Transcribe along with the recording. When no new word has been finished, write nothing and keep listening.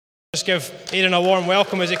Just give Aidan a warm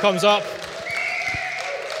welcome as he comes up.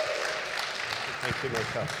 Thank you,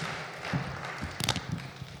 Michael.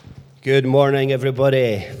 Good morning,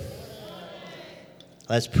 everybody.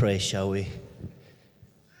 Let's pray, shall we?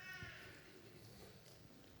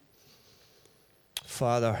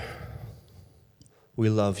 Father, we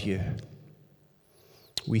love you.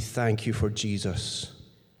 We thank you for Jesus.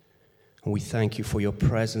 And we thank you for your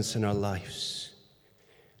presence in our lives.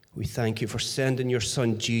 We thank you for sending your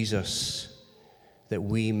Son, Jesus, that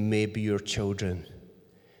we may be your children.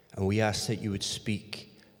 And we ask that you would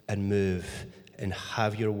speak and move and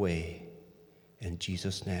have your way. In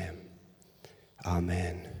Jesus' name,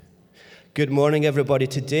 amen. Good morning, everybody.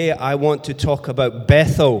 Today I want to talk about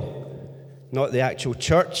Bethel, not the actual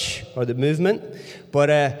church or the movement,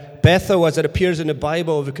 but Bethel as it appears in the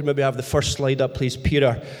Bible. If we could maybe have the first slide up, please,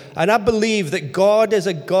 Peter. And I believe that God is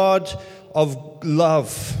a God of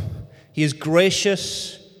love. He is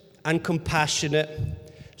gracious and compassionate,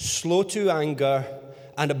 slow to anger,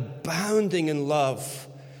 and abounding in love.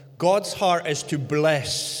 God's heart is to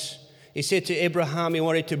bless. He said to Abraham he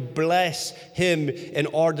wanted to bless him in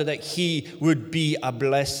order that he would be a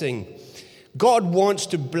blessing. God wants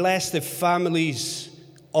to bless the families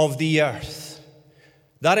of the earth.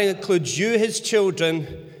 That includes you, his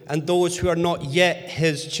children, and those who are not yet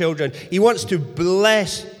his children. He wants to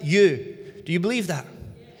bless you. Do you believe that?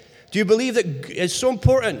 Do you believe that it's so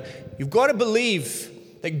important? You've got to believe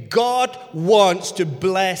that God wants to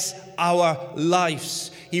bless our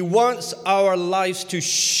lives. He wants our lives to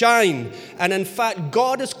shine. And in fact,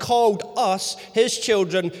 God has called us, his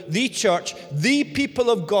children, the church, the people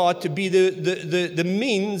of God, to be the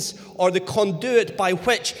means or the conduit by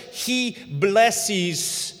which he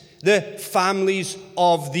blesses the families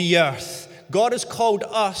of the earth. God has called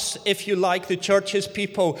us, if you like, the church, his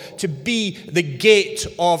people, to be the gate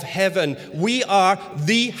of heaven. We are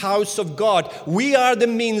the house of God. We are the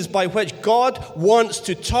means by which God wants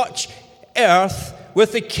to touch earth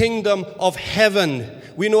with the kingdom of heaven.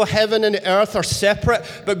 We know heaven and earth are separate,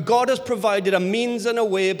 but God has provided a means and a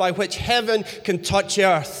way by which heaven can touch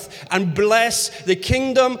earth and bless the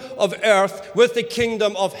kingdom of earth with the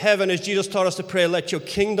kingdom of heaven. As Jesus taught us to pray, let your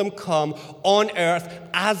kingdom come on earth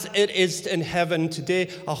as it is in heaven. Today,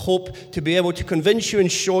 I hope to be able to convince you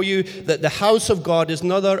and show you that the house of God is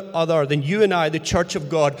none other than you and I, the church of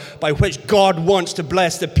God, by which God wants to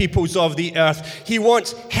bless the peoples of the earth. He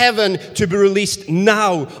wants heaven to be released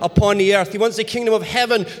now upon the earth. He wants the kingdom of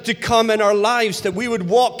heaven to come in our lives, that we would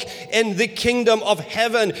walk in the kingdom of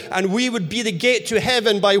heaven, and we would be the gate to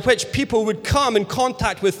heaven by which people would come in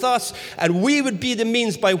contact with us, and we would be the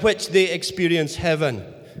means by which they experience heaven.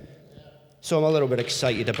 So I'm a little bit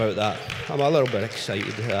excited about that.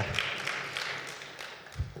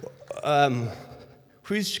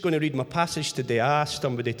 Who's going to read my passage today? I asked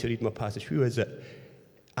somebody to read my passage. Who is it?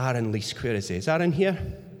 Aaron Leask. Where is he? Is Aaron here?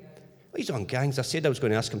 Well, he's on Gangs. I said I was going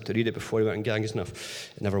to ask him to read it before he went on Gangs. Enough.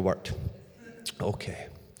 It never worked. Okay.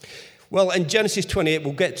 Well, in Genesis 28,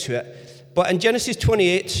 we'll get to it. But in Genesis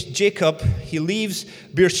 28, Jacob, he leaves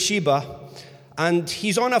Beersheba, and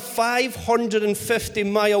he's on a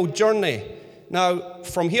 550-mile journey. Now,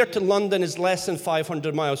 from here to London is less than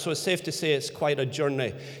 500 miles, so it's safe to say it's quite a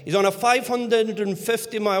journey. He's on a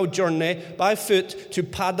 550-mile journey by foot to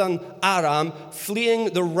Paddan Aram,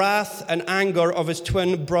 fleeing the wrath and anger of his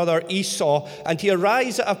twin brother Esau, and he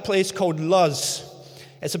arrives at a place called Luz.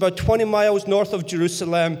 It's about 20 miles north of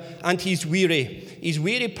Jerusalem, and he's weary. He's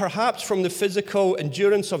weary perhaps from the physical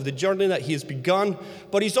endurance of the journey that he has begun,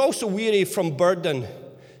 but he's also weary from burden.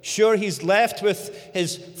 Sure, he's left with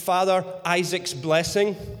his father Isaac's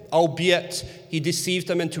blessing, albeit he deceived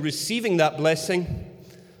him into receiving that blessing.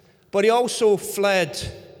 But he also fled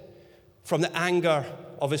from the anger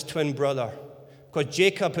of his twin brother. Because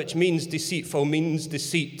Jacob, which means deceitful, means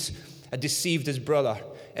deceit, had deceived his brother.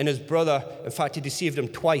 And his brother, in fact, he deceived him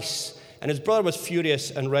twice. And his brother was furious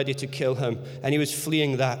and ready to kill him. And he was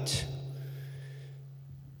fleeing that.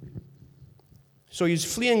 So he was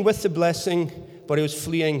fleeing with the blessing, but he was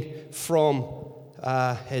fleeing from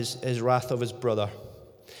his wrath of his brother.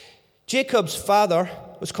 Jacob's father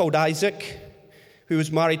was called Isaac, who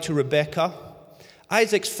was married to Rebekah.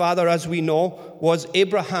 Isaac's father, as we know, was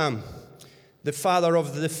Abraham, the father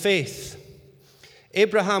of the faith.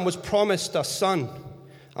 Abraham was promised a son.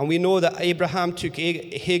 And we know that Abraham took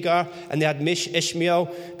Hagar and they had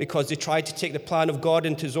Ishmael because they tried to take the plan of God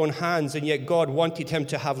into his own hands. And yet God wanted him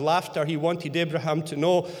to have laughter. He wanted Abraham to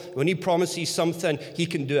know when he promises something, he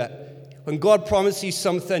can do it. When God promises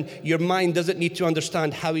something, your mind doesn't need to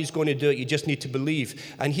understand how he's going to do it. You just need to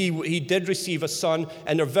believe. And he did receive a son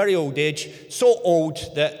in their very old age, so old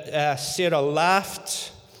that Sarah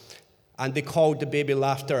laughed and they called the baby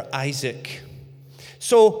after Isaac.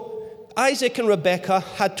 So Isaac and Rebekah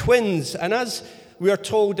had twins, and as we are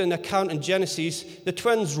told in the account in Genesis, the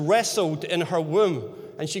twins wrestled in her womb,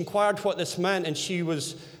 and she inquired what this meant, and she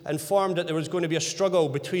was informed that there was going to be a struggle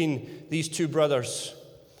between these two brothers.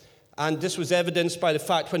 And this was evidenced by the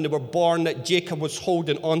fact when they were born that Jacob was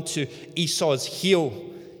holding onto Esau's heel.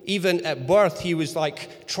 Even at birth, he was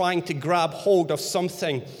like trying to grab hold of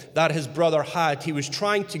something that his brother had. He was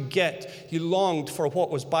trying to he longed for what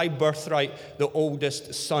was by birthright the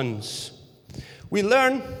oldest sons. We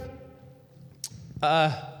learn,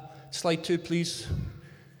 slide 2 please.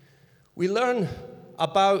 We learn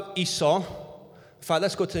about Esau. In fact,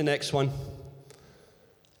 let's go to the next one.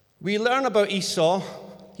 We learn about Esau.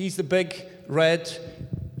 He's the big, red,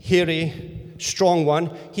 hairy, strong one.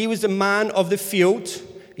 He was the man of the field.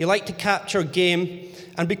 He liked to capture game.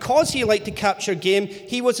 And because he liked to capture game,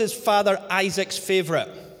 he was his father Isaac's favorite.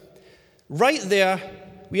 Right there,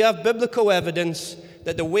 we have biblical evidence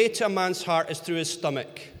that the way to a man's heart is through his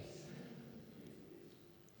stomach.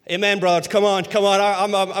 Amen, brothers. Come on.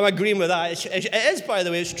 I'm agreeing with that. It is, by the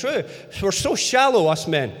way, it's true. We're so shallow, us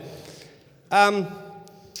men.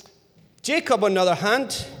 Jacob, on the other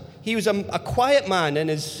hand, he was a quiet man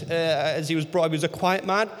as he was brought up. He was a quiet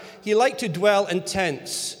man. He liked to dwell in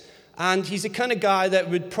tents. And he's the kind of guy that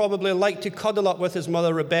would probably like to cuddle up with his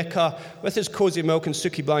mother, Rebekah, with his cozy milk and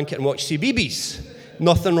sookie blanket and watch CBeebies.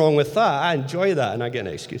 Nothing wrong with that. I enjoy that, and I get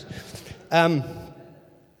an excuse.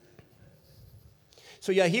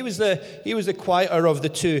 So yeah, he was the quieter of the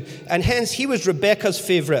two. And hence, he was Rebekah's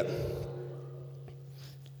favorite.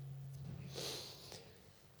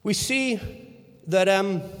 We see that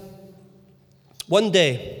one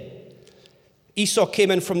day, Esau came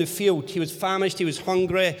in from the field. He was famished, he was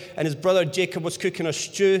hungry, and his brother Jacob was cooking a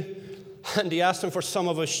stew. And he asked him for some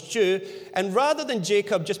of his stew. And rather than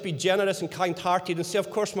Jacob just be generous and kind-hearted and say, of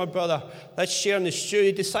course, my brother, let's share in the stew,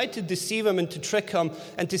 he decided to deceive him and to trick him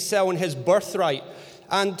and to sell in his birthright.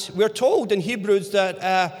 And we're told in Hebrews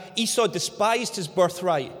that Esau despised his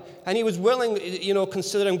birthright. And he was willing,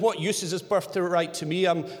 considering what use is this birthright to me?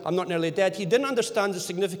 I'm not nearly dead. He didn't understand the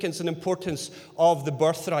significance and importance of the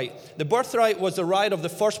birthright. The birthright was the right of the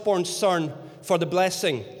firstborn son for the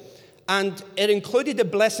blessing. And it included the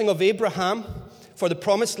blessing of Abraham for the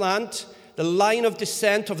promised land, the line of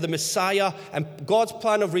descent of the Messiah, and God's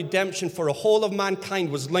plan of redemption for the whole of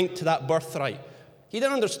mankind was linked to that birthright. He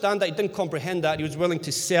didn't understand that. He didn't comprehend that. He was willing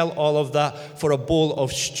to sell all of that for a bowl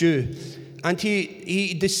of stew. And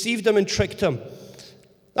he deceived him and tricked him.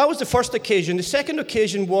 That was the first occasion. The second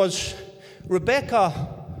occasion was Rebekah,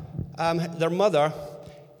 their mother,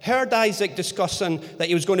 heard Isaac discussing that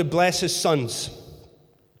he was going to bless his sons.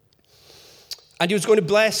 And he was going to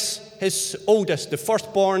bless his oldest, the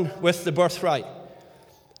firstborn, with the birthright.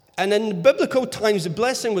 And in biblical times, the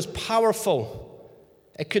blessing was powerful.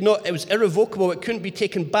 It was irrevocable. It couldn't be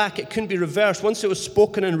taken back. It couldn't be reversed. Once it was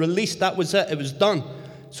spoken and released, that was it. It was done.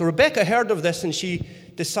 So Rebekah heard of this, and she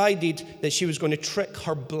decided that she was going to trick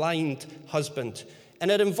her blind husband. And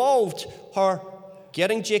it involved her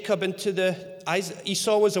getting Jacob into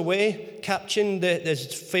Esau was away, capturing his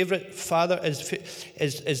favorite father,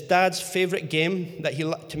 his dad's favorite game that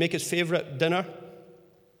to make his favorite dinner.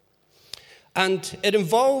 And it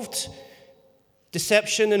involved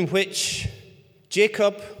deception in which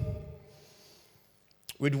Jacob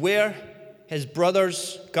would wear his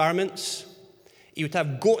brother's garments. He would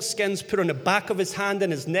have goat skins put on the back of his hand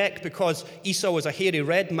and his neck because Esau was a hairy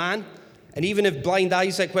red man. And even if blind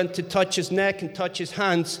Isaac went to touch his neck and touch his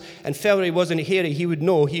hands and felt that he wasn't hairy, he would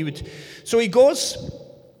know. So he goes,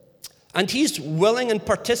 and he's willing and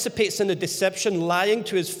participates in the deception, lying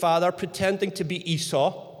to his father, pretending to be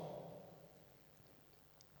Esau.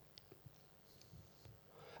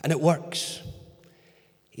 And it works.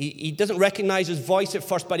 He doesn't recognize his voice at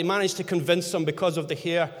first, but he managed to convince him because of the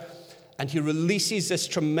hair. And he releases this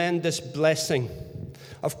tremendous blessing.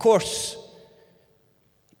 Of course,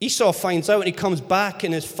 Esau finds out, and he comes back,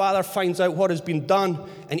 and his father finds out what has been done.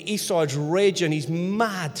 And Esau is raging. He's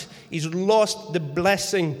mad. He's lost the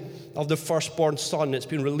blessing of the firstborn son. It's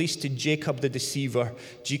been released to Jacob the deceiver.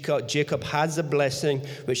 Jacob has the blessing,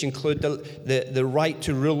 which included the right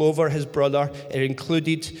to rule over his brother. It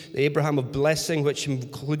included the Abraham of blessing, which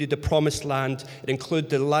included the promised land. It included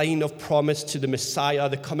the line of promise to the Messiah,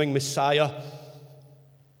 the coming Messiah.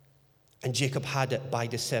 And Jacob had it by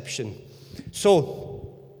deception.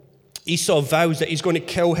 So Esau vows that he's going to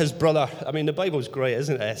kill his brother. I mean, the Bible's great,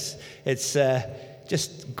 isn't it? It's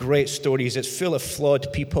just great stories. It's full of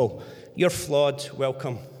flawed people. You're flawed,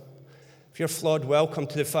 welcome. If you're flawed, welcome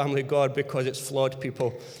to the family of God, because it's flawed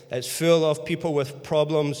people. It's full of people with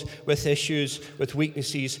problems, with issues, with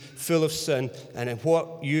weaknesses, full of sin. And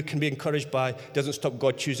what you can be encouraged by doesn't stop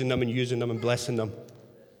God choosing them and using them and blessing them.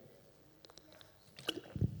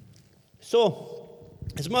 So,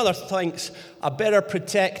 his mother thinks, I better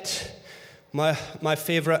protect my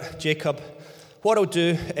favorite, Jacob. What I'll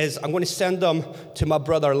do is I'm going to send him to my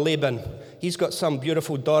brother Laban. He's got some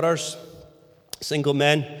beautiful daughters, single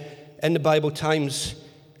men. In the Bible times,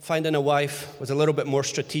 finding a wife was a little bit more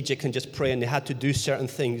strategic than just praying. They had to do certain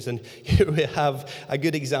things. And here we have a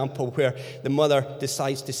good example where the mother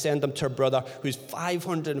decides to send him to her brother, who's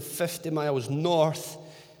 550 miles north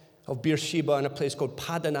of Beersheba in a place called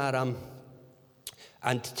Paddan Aram,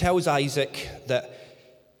 and tells Isaac that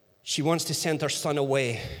she wants to send her son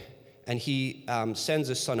away. And he sends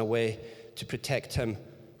his son away to protect him,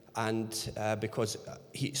 and because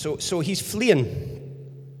he's fleeing.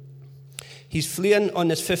 He's fleeing on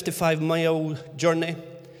this 55-mile journey.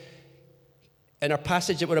 In our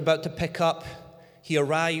passage that we're about to pick up, he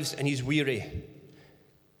arrives and he's weary.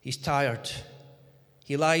 He's tired.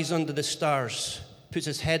 He lies under the stars, puts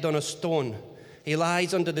his head on a stone. He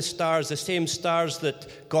lies under the stars, the same stars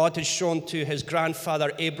that God had shown to his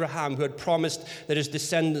grandfather Abraham, who had promised that his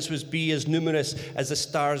descendants would be as numerous as the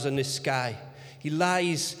stars in the sky. He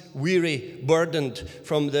lies weary, burdened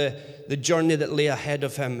from the journey that lay ahead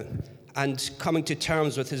of him, and coming to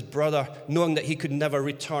terms with his brother, knowing that he could never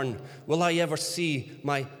return. Will I ever see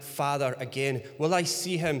my father again? Will I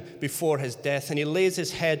see him before his death? And he lays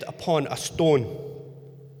his head upon a stone.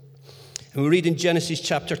 And we read in Genesis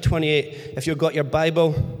chapter 28, if you've got your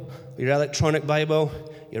Bible, your electronic Bible,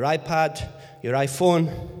 your iPad, your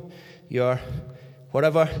iPhone, your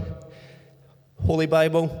whatever, Holy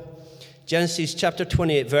Bible, Genesis chapter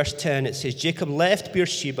 28, verse 10, it says, Jacob left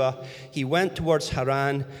Beersheba, he went towards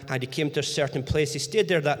Haran, and he came to a certain place. He stayed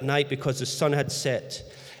there that night because the sun had set.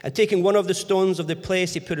 And taking one of the stones of the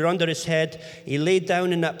place, he put it under his head. He lay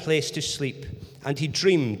down in that place to sleep, and he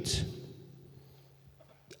dreamed.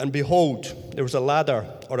 And behold, there was a ladder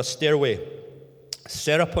or a stairway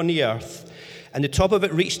set up on the earth, and the top of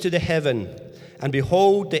it reached to the heaven. And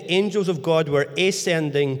behold, the angels of God were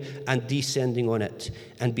ascending and descending on it.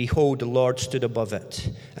 And behold, the Lord stood above it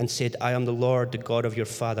and said, I am the Lord, the God of your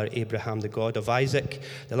father Abraham, the God of Isaac.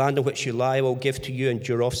 The land on which you lie I will give to you and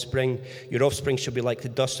your offspring. Your offspring shall be like the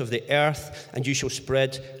dust of the earth, and you shall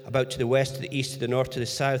spread about to the west, to the east, to the north, to the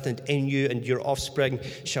south. And in you and your offspring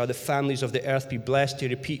shall the families of the earth be blessed. He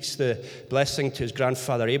repeats the blessing to his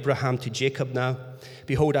grandfather Abraham, to Jacob now.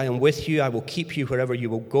 Behold, I am with you. I will keep you wherever you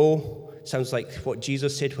will go. Sounds like what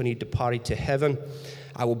Jesus said when he departed to heaven.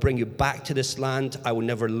 I will bring you back to this land. I will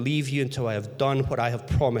never leave you until I have done what I have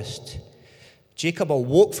promised. Jacob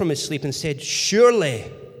awoke from his sleep and said, surely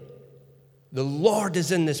the Lord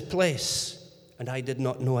is in this place, and I did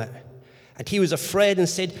not know it. And he was afraid and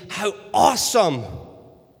said, how awesome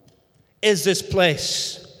is this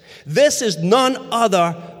place? This is none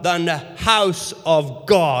other than the house of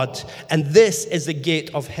God, and this is the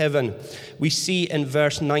gate of heaven. We see in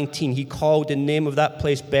verse 19, he called the name of that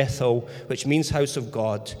place Bethel, which means house of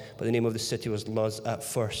God, but the name of the city was Luz at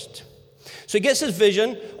first. So he gets his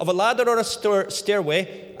vision of a ladder or a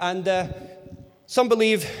stairway, and some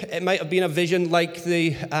believe it might have been a vision like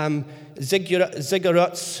the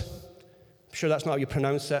ziggurats. I'm sure that's not how you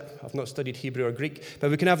pronounce it. I've not studied Hebrew or Greek.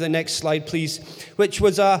 But we can have the next slide, please, which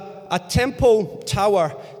was a temple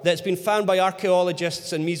tower that's been found by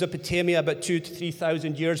archaeologists in Mesopotamia about 2,000 to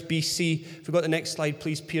 3,000 years BC. If we've got the next slide,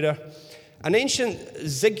 please, Peter. An ancient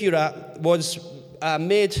ziggurat was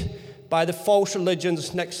made by the false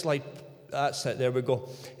religions. Next slide. That's it. There we go.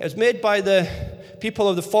 It was made by the people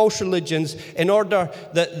of the false religions in order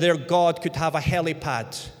that their god could have a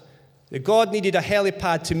helipad. The god needed a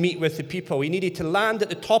helipad to meet with the people. He needed to land at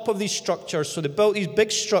the top of these structures. So they built these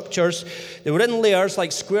big structures. They were in layers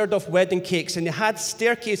like squared-off wedding cakes, and they had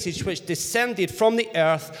staircases which descended from the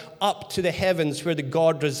earth up to the heavens where the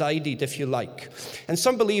god resided, if you like. And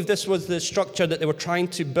some believe this was the structure that they were trying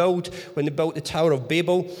to build when they built the Tower of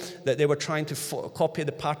Babel, that they were trying to copy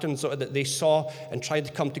the patterns that they saw and trying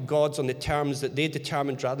to come to gods on the terms that they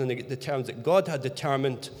determined rather than the terms that God had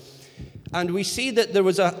determined. And we see that there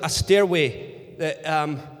was a stairway.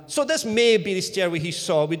 So this may be the stairway he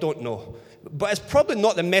saw. We don't know. But it's probably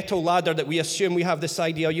not the metal ladder that we assume. We have this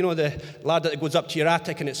idea, you know, the ladder that goes up to your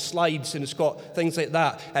attic and it slides and it's got things like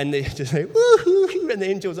that. And they just like, woohoo, and the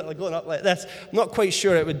angels are going up like this. I'm not quite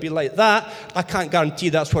sure it would be like that. I can't guarantee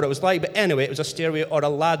that's what it was like. But anyway, it was a stairway or a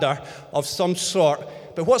ladder of some sort.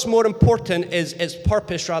 But what's more important is its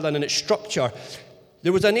purpose rather than its structure.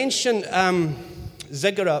 There was an ancient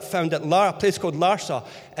ziggurat found at a place called Larsa,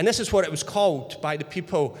 and this is what it was called by the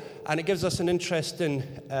people, and it gives us an interesting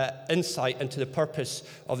insight into the purpose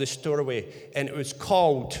of the story. And it was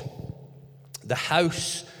called the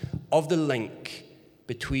house of the link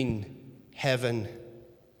between heaven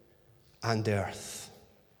and earth.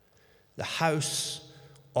 The house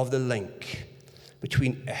of the link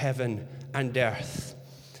between heaven and earth.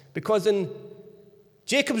 Because in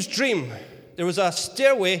Jacob's dream, there was a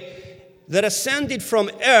stairway that ascended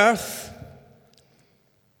from earth.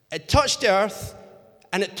 It touched earth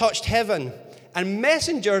and it touched heaven. And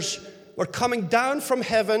messengers were coming down from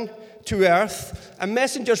heaven to earth, and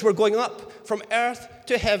messengers were going up from earth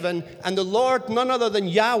to heaven. And the Lord, none other than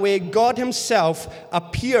Yahweh, God himself,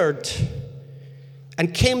 appeared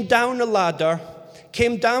and came down the ladder,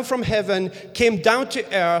 came down from heaven, came down to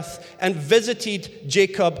earth, and visited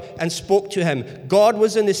Jacob and spoke to him. God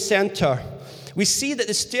was in the center. We see that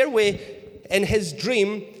the stairway in his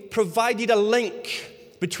dream provided a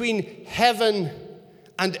link between heaven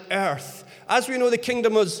and earth. As we know, the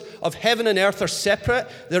kingdoms of heaven and earth are separate.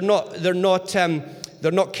 They're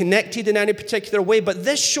not connected in any particular way. But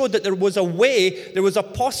this showed that there was a way, there was a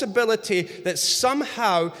possibility that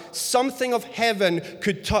somehow something of heaven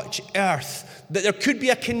could touch earth. That there could be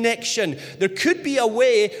a connection. There could be a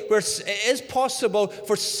way where it is possible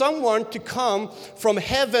for someone to come from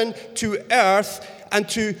heaven to earth and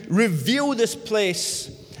to reveal this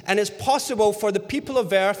place. And it's possible for the people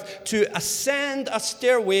of earth to ascend a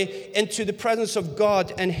stairway into the presence of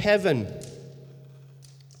God in heaven.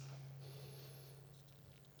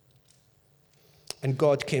 And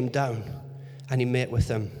God came down and he met with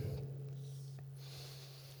them.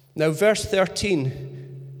 Now, verse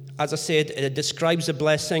 13, as I said, it describes the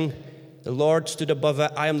blessing. The Lord stood above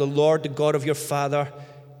it. I am the Lord, the God of your father.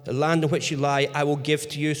 The land in which you lie, I will give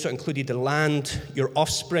to you. So it included the land, your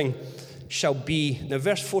offspring shall be. Now,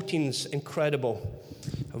 verse 14 is incredible.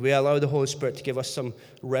 We allow the Holy Spirit to give us some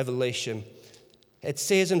revelation. It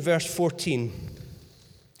says in verse 14,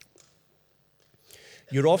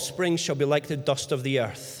 your offspring shall be like the dust of the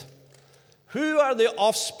earth. Who are the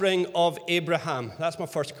offspring of Abraham? That's my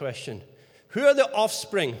first question. Who are the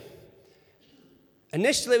offspring?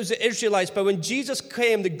 Initially, it was the Israelites, but when Jesus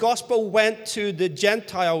came, the gospel went to the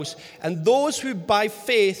Gentiles, and those who by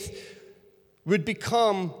faith would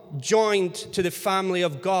become joined to the family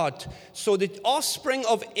of God. So the offspring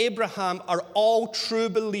of Abraham are all true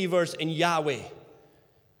believers in Yahweh.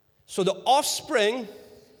 So the offspring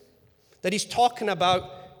that he's talking about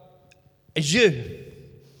is you.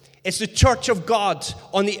 It's the church of God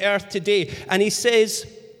on the earth today. And he says,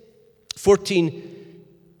 14,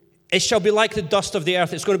 it shall be like the dust of the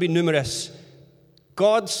earth. It's going to be numerous.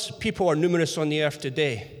 God's people are numerous on the earth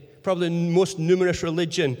today. Probably the most numerous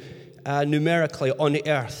religion numerically on the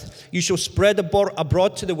earth. You shall spread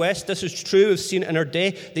abroad to the west. This is true. We've seen it in our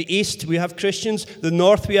day. The east, we have Christians. The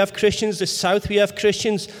north, we have Christians. The south, we have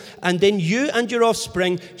Christians. And then you and your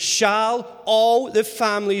offspring shall all the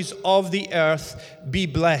families of the earth be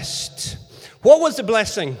blessed. What was the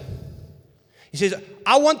blessing? He says,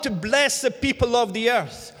 I want to bless the people of the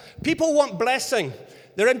earth. People want blessing.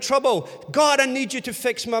 They're in trouble. God, I need you to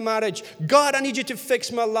fix my marriage. God, I need you to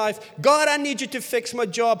fix my life. God, I need you to fix my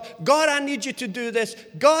job. God, I need you to do this.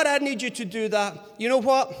 God, I need you to do that. You know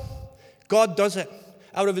what? God does it.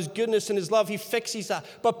 Out of his goodness and his love, he fixes that.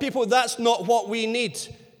 But people, that's not what we need.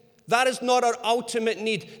 That is not our ultimate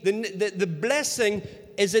need. The blessing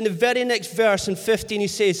is in the very next verse in 15. He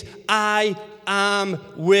says, I am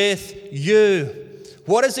with you.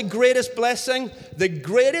 What is the greatest blessing? The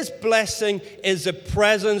greatest blessing is the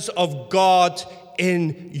presence of God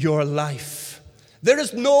in your life. There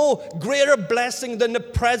is no greater blessing than the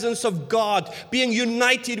presence of God, being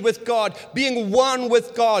united with God, being one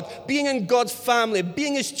with God, being in God's family,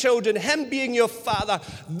 being his children, him being your father.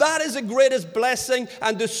 That is the greatest blessing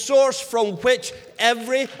and the source from which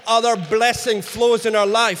every other blessing flows in our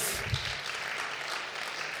life.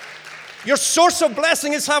 Your source of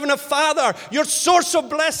blessing is having a father. Your source of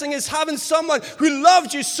blessing is having someone who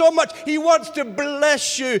loves you so much. He wants to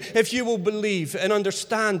bless you if you will believe and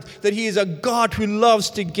understand that he is a God who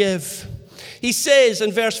loves to give. He says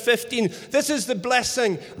in verse 15, this is the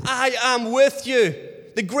blessing. I am with you.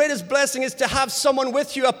 The greatest blessing is to have someone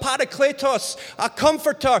with you, a parakletos, a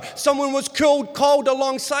comforter, someone who was called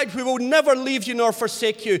alongside who will never leave you nor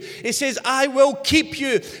forsake you. He says, I will keep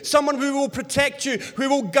you. Someone who will protect you, who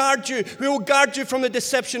will guard you from the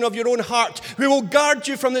deception of your own heart, who will guard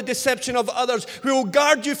you from the deception of others, who will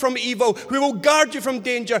guard you from evil, who will guard you from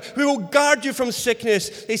danger, who will guard you from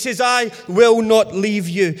sickness. He says, I will not leave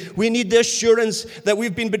you. We need the assurance that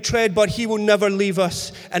we've been betrayed, but he will never leave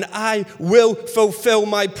us. And I will fulfill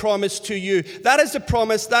my promise to you. That is the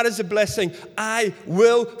promise. That is the blessing. I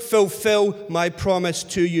will fulfill my promise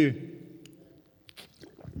to you.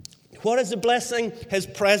 What is the blessing? His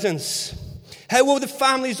presence. How will the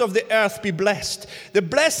families of the earth be blessed? The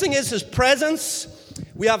blessing is his presence.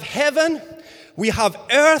 We have heaven. We have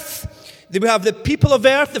earth. We have the people of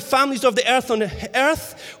earth, the families of the earth on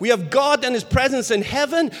earth. We have God and his presence in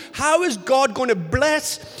heaven. How is God going to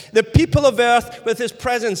bless the people of earth with his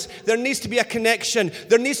presence? There needs to be a connection.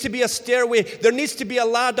 There needs to be a stairway. There needs to be a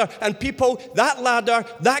ladder. And people, that ladder,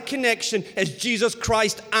 that connection is Jesus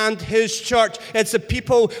Christ and his church. It's the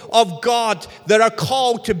people of God that are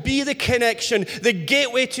called to be the connection, the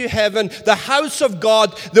gateway to heaven, the house of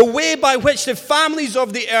God, the way by which the families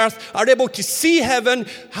of the earth are able to see heaven,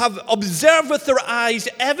 have observed with their eyes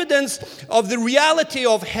evidence of the reality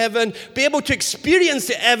of heaven, be able to experience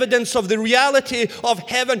the evidence of the reality of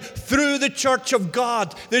heaven through the church of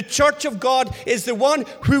God. The church of God is the one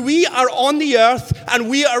who we are on the earth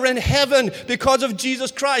and we are in heaven because of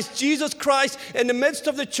Jesus Christ. Jesus Christ in the midst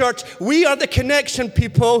of the church, we are the connection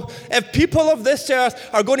people. If people of this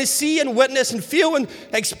earth are going to see and witness and feel and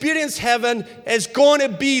experience heaven, it's going to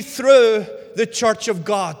be through the church of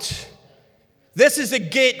God. This is the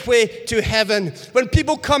gateway to heaven. When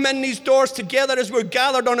people come in these doors together as we're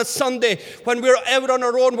gathered on a Sunday, when we're out on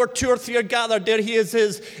our own, where 2 or 3 are gathered, there he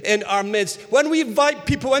is in our midst. When we invite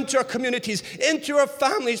people into our communities, into our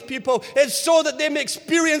families, people, it's so that they may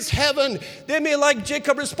experience heaven. They may, like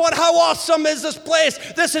Jacob, respond, how awesome is this place?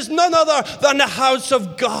 This is none other than the house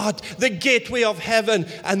of God, the gateway of heaven,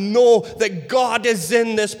 and know that God is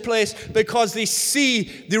in this place because they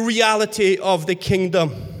see the reality of the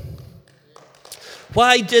kingdom.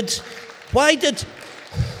 Why did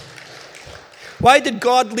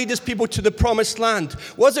God lead his people to the promised land?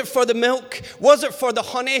 Was it for the milk? Was it for the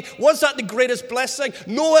honey? Was that the greatest blessing?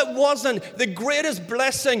 No, it wasn't. The greatest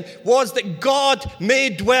blessing was that God may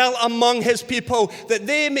dwell among his people, that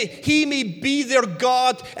he may be their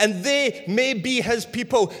God and they may be his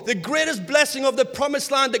people. The greatest blessing of the promised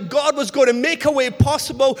land that God was going to make a way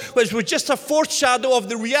possible was just a foreshadow of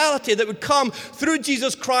the reality that would come through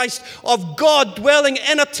Jesus Christ of God dwelling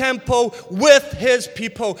in a temple with his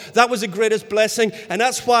people. That was the greatest blessing. And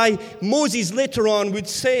that's why Moses later on would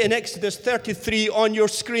say in Exodus 33 on your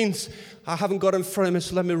screens, I haven't got it in front of me,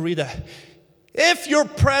 so let me read it. If your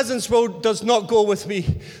presence does not go with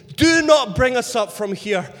me, do not bring us up from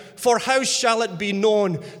here, for how shall it be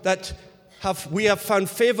known that we have found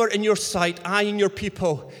favor in your sight, I and your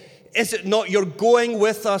people? Is it not your going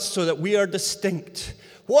with us so that we are distinct?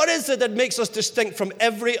 What is it that makes us distinct from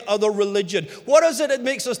every other religion? What is it that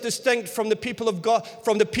makes us distinct from the people of God,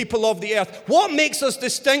 from the people of the earth? What makes us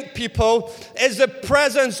distinct, people, is the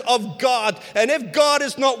presence of God. And if God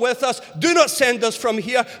is not with us, do not send us from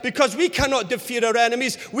here, because we cannot defeat our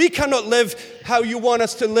enemies. We cannot live how you want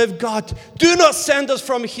us to live, God. Do not send us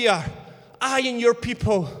from here, I and your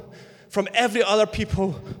people, from every other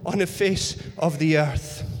people on the face of the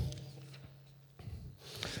earth.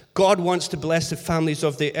 God wants to bless the families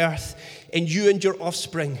of the earth in you and your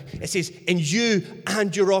offspring. It says, in you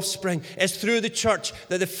and your offspring. It's through the church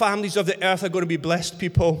that the families of the earth are going to be blessed,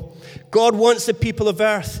 people. God wants the people of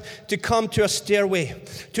earth to come to a stairway,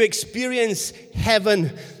 to experience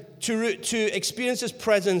heaven, to experience his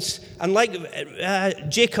presence. And like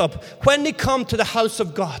Jacob, when they come to the house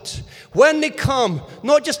of God, when they come,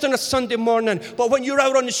 not just on a Sunday morning, but when you're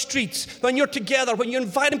out on the streets, when you're together, when you're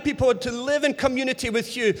inviting people to live in community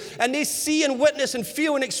with you, and they see and witness and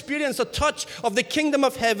feel and experience a touch of the kingdom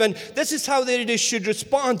of heaven, this is how they should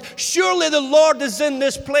respond. Surely the Lord is in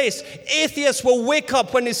this place. Atheists will wake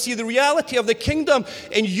up when they see the reality of the kingdom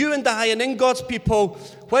in you and I and in God's people.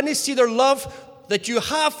 When they see their love that you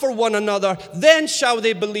have for one another, then shall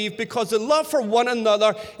they believe, because the love for one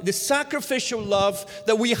another, the sacrificial love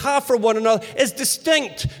that we have for one another, is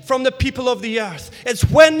distinct from the people of the earth. It's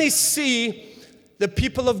when they see the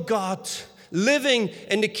people of God living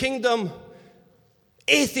in the kingdom.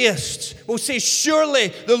 Atheists will say, surely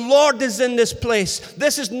the Lord is in this place.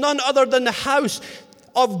 This is none other than the house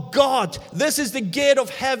of God. This is the gate of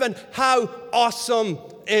heaven. How awesome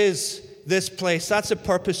is this place? That's the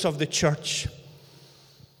purpose of the church.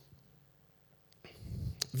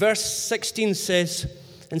 Verse 16 says,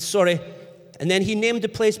 and then he named the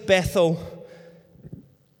place Bethel,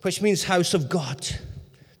 which means house of God.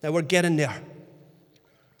 Now we're getting there.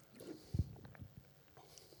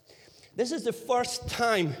 This is the first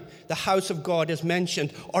time the house of God is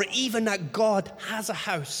mentioned, or even that God has a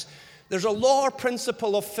house. There's a law or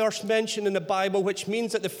principle of first mention in the Bible, which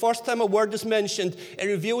means that the first time a word is mentioned, it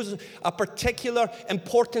reveals a particular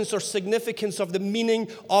importance or significance of the meaning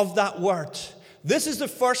of that word. This is the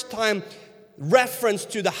first time reference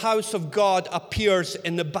to the house of God appears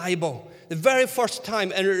in the Bible. The very first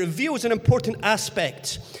time, and it reveals an important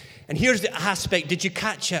aspect. And here's the aspect. Did you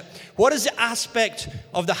catch it? What is the aspect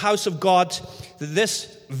of the house of God that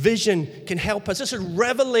this vision can help us? This is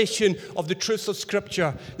revelation of the truths of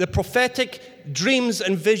Scripture. The prophetic dreams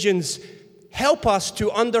and visions help us to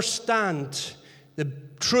understand the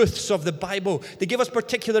truths of the Bible. They give us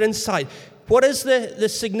particular insight. What is the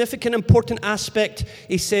significant, important aspect?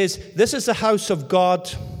 He says, this is the house of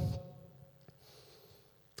God,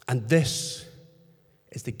 and this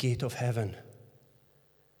is the gate of heaven.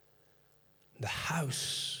 The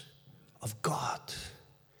house of God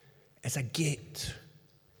is a gate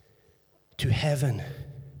to heaven.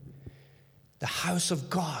 The house of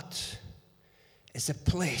God is a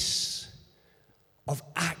place of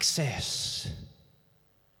access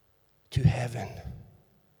to heaven.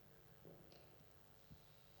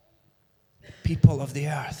 People of the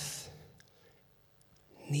earth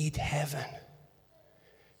need heaven.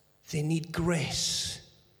 They need grace.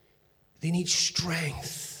 They need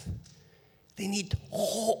strength. They need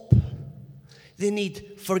hope. They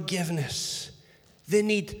need forgiveness. They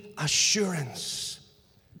need assurance.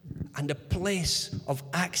 And the place of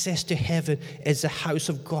access to heaven is the house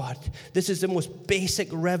of God. This is the most basic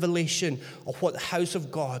revelation of what the house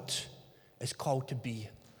of God is called to be.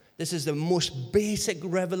 This is the most basic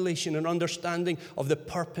revelation and understanding of the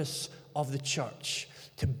purpose of the church.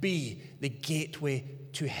 To be the gateway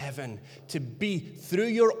to heaven. To be, through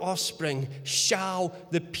your offspring, shall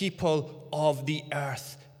the people of the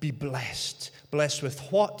earth be blessed. Blessed with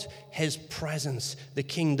what? His presence, the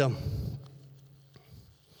kingdom.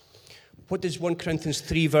 What does 1 Corinthians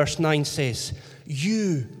 3 verse 9 says?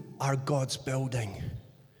 You are God's building.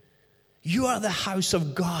 You are the house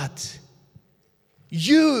of God.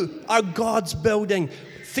 You are God's building.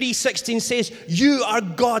 3:16 says, you are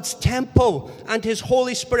God's temple, and His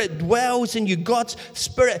Holy Spirit dwells in you. God's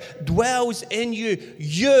Spirit dwells in you.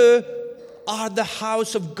 You are the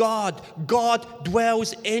house of God. God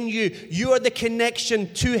dwells in you. You are the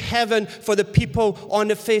connection to heaven for the people on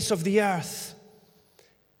the face of the earth.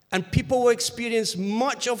 And people will experience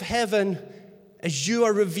much of heaven as you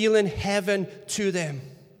are revealing heaven to them.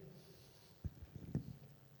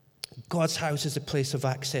 God's house is a place of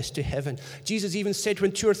access to heaven. Jesus even said,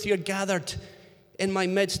 when 2 or 3 are gathered in my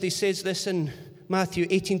midst, He says this in Matthew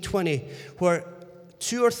 18:20, where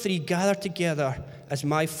 2 or 3 gather together as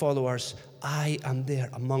my followers, I am there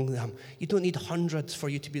among them. You don't need hundreds for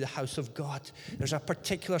you to be the house of God. There's a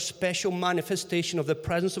particular special manifestation of the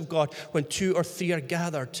presence of God when 2 or 3 are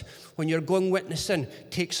gathered. When you're going witnessing,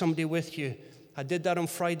 take somebody with you. I did that on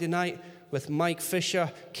Friday night with Mike Fisher,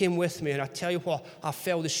 came with me, and I tell you what, I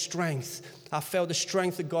felt the strength. I felt the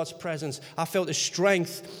strength of God's presence. I felt the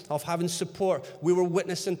strength of having support. We were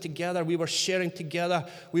witnessing together. We were sharing together.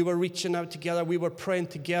 We were reaching out together. We were praying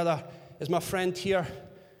together. Is my friend here?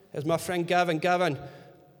 Is my friend Gavin? Gavin,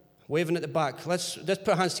 waving at the back. Let's put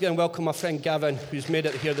our hands together and welcome my friend Gavin, who's made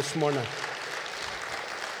it here this morning.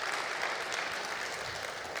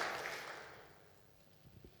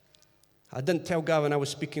 I didn't tell Gavin I was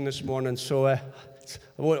speaking this morning, so I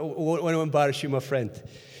won't want to embarrass you, my friend,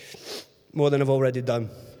 more than I've already done.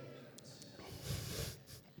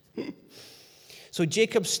 So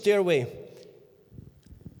Jacob's stairway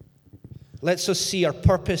lets us see our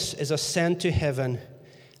purpose is ascend to heaven.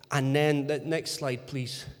 And then, the next slide,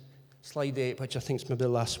 please. Slide 8, which I think is maybe the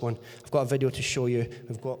last one. I've got a video to show you.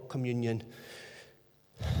 We've got communion.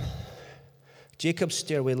 Jacob's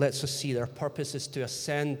stairway lets us see that our purpose is to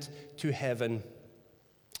ascend to heaven.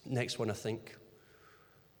 Next one, I think.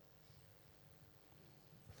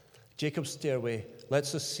 Jacob's stairway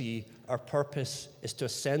lets us see our purpose is to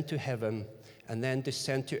ascend to heaven and then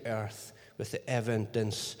descend to earth with the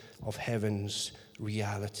evidence of heaven's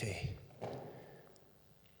reality.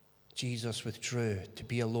 Jesus withdrew to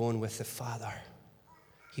be alone with the Father.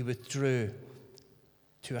 He withdrew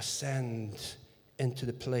to ascend into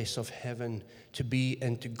the place of heaven, to be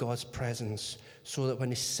into God's presence, so that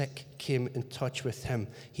when the sick came in touch with Him,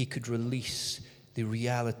 He could release the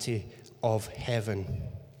reality of heaven.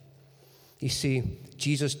 You see,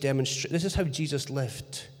 Jesus demonstrated, this is how Jesus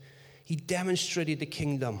lived. He demonstrated the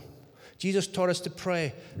kingdom. Jesus taught us to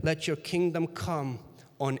pray, let your kingdom come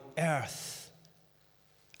on earth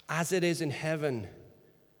as it is in heaven.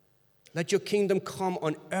 Let your kingdom come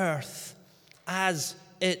on earth as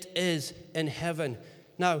it is in heaven.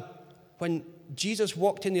 Now, when Jesus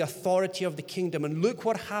walked in the authority of the kingdom, and look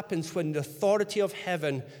what happens when the authority of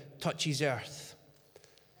heaven touches earth.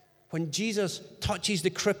 When Jesus touches the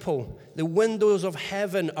cripple, the windows of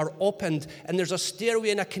heaven are opened, and there's a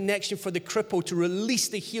stairway and a connection for the cripple to release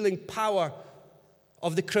the healing power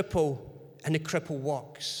of the cripple, and the cripple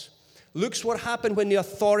walks. Look what happened when the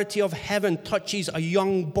authority of heaven touches a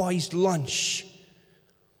young boy's lunch.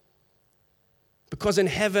 Because in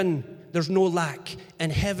heaven, there's no lack.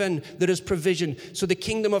 In heaven, there is provision. So the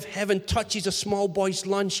kingdom of heaven touches a small boy's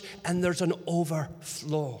lunch, and there's an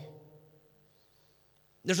overflow.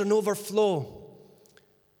 There's an overflow.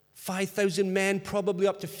 5,000 men, probably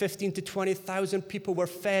up to 15 to 20,000 people were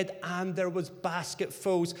fed, and there was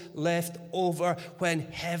basketfuls left over when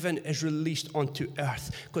heaven is released onto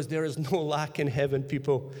earth, because there is no lack in heaven,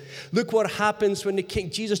 people. Look what happens when the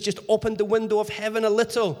King Jesus just opened the window of heaven a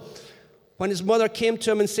little. When his mother came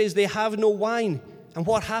to him and says, they have no wine. And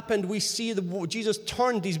what happened? We see Jesus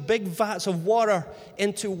turned these big vats of water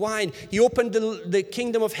into wine. He opened the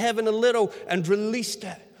kingdom of heaven a little and released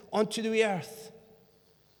it onto the earth.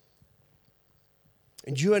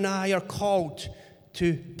 And you and I are called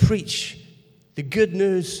to preach the good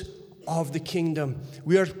news of the kingdom.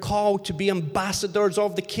 We are called to be ambassadors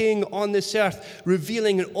of the King on this earth,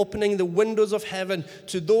 revealing and opening the windows of heaven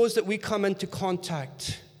to those that we come into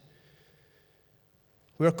contact.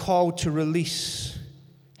 We are called to release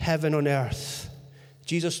heaven on earth.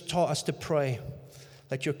 Jesus taught us to pray,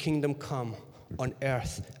 let your kingdom come on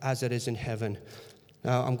earth as it is in heaven.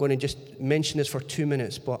 Now, I'm going to just mention this for 2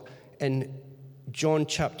 minutes, but in John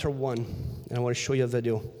chapter 1, and I want to show you a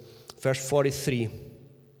video, verse 43.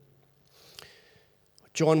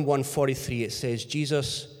 John 1:43, it says,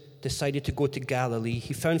 Jesus decided to go to Galilee.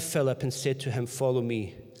 He found Philip and said to him, follow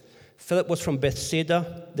me. Philip was from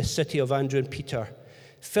Bethsaida, the city of Andrew and Peter.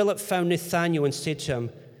 Philip found Nathanael and said to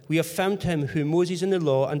him, we have found him whom Moses in the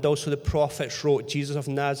law and also the prophets wrote, Jesus of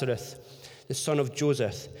Nazareth, the son of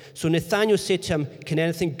Joseph. So Nathanael said to him, can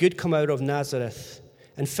anything good come out of Nazareth?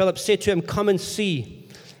 And Philip said to him, come and see.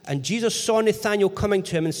 And Jesus saw Nathanael coming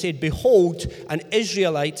to him and said, behold, an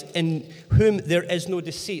Israelite in whom there is no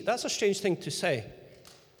deceit. That's a strange thing to say.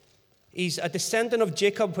 He's a descendant of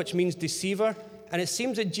Jacob, which means deceiver. And it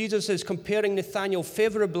seems that Jesus is comparing Nathanael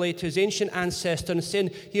favorably to his ancient ancestor and saying,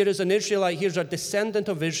 here is an Israelite, here's a descendant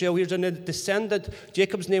of Israel, here's a descendant,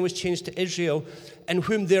 Jacob's name was changed to Israel, in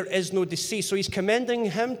whom there is no deceit. So he's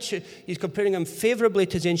commending him, he's comparing him favorably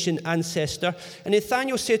to his ancient ancestor. And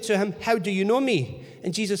Nathanael said to him, how do you know me?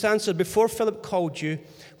 And Jesus answered, before Philip called you,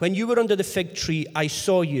 when you were under the fig tree, I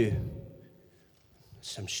saw you.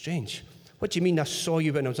 Sounds strange. What do you mean I saw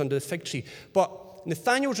you when I was under the fig tree? But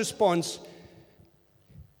Nathanael's response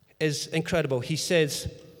is incredible. He says,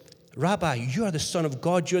 Rabbi, you are the Son of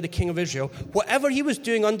God, you're the King of Israel. Whatever he was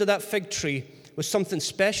doing under that fig tree was something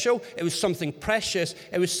special, it was something precious,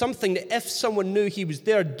 it was something that if someone knew he was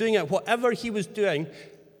there doing it, whatever he was doing,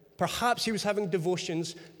 perhaps he was having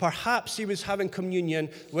devotions, perhaps he was having communion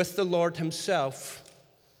with the Lord himself,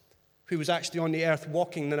 who was actually on the earth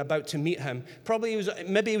walking and about to meet him.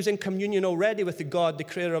 Maybe he was in communion already with the God, the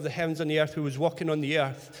creator of the heavens and the earth, who was walking on the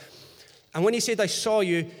earth. And when he said, I saw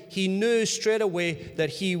you, he knew straight away that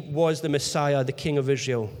he was the Messiah, the King of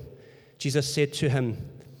Israel. Jesus said to him,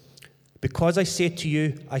 because I say to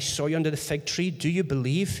you, I saw you under the fig tree, do you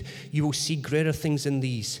believe? You will see greater things than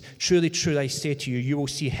these. Truly, truly, I say to you, you will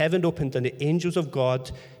see heaven opened and the angels of God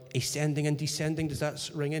ascending and descending. Does that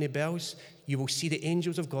ring any bells? You will see the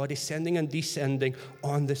angels of God ascending and descending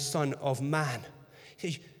on the Son of Man.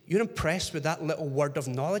 You're impressed with that little word of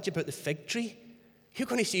knowledge about the fig tree? You're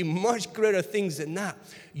going to see much greater things than that.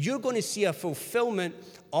 You're going to see a fulfillment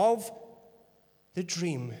of the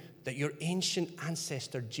dream that your ancient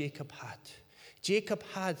ancestor Jacob had. Jacob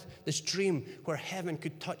had this dream where heaven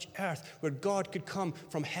could touch earth, where God could come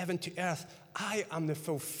from heaven to earth. I am the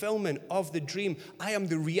fulfillment of the dream. I am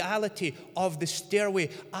the reality of the stairway.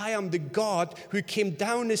 I am the God who came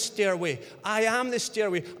down the stairway. I am the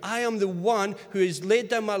stairway. I am the one who has laid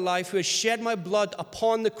down my life, who has shed my blood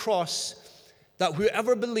upon the cross, that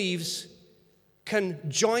whoever believes can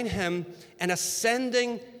join him in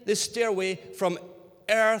ascending the stairway from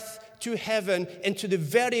earth to heaven into the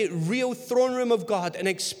very real throne room of God and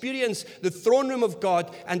experience the throne room of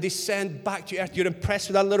God and descend back to earth. You're impressed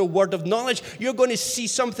with that little word of knowledge? You're going to see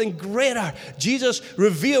something greater. Jesus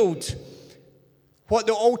revealed What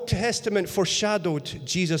the Old Testament foreshadowed,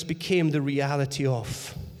 Jesus became the reality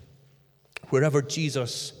of. Wherever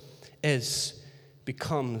Jesus is,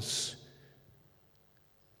 becomes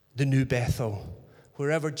the new Bethel.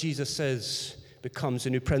 Wherever Jesus is, becomes a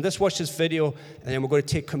new presence. Let's watch this video, and then we're going to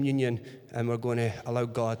take communion, and we're going to allow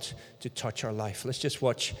God to touch our life. Let's just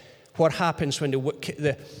watch what happens when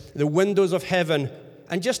the windows of heaven,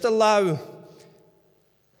 and just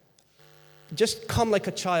come like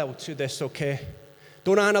a child to this, okay?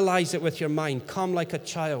 Don't analyze it with your mind. Come like a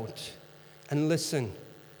child and listen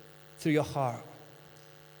through your heart.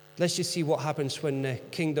 Let's just see what happens when the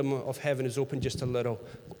kingdom of heaven is open just a little.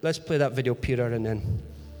 Let's play that video, Peter, and then.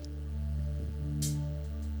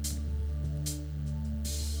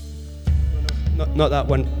 Not that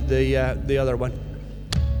one, the other one.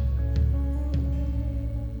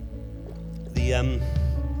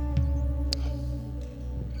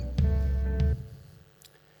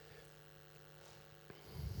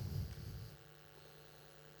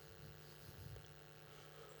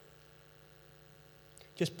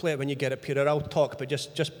 Just play it when you get it, Peter. I'll talk, but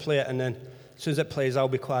just play it, and then as soon as it plays, I'll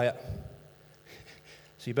be quiet.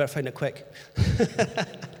 So you better find it quick.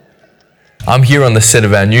 I'm here on the set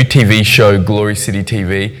of our new TV show, Glory City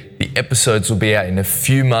TV. The episodes will be out in a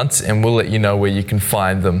few months, and we'll let you know where you can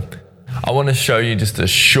find them. I want to show you just a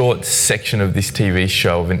short section of this TV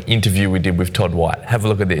show of an interview we did with Todd White. Have a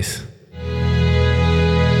look at this.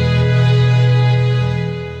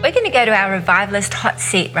 We're going to go to our revivalist hot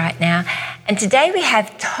seat right now, and today we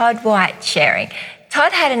have Todd White sharing.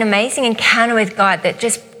 Todd had an amazing encounter with God that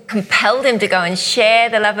just compelled him to go and share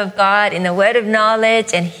the love of God in the word of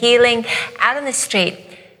knowledge and healing out on the street.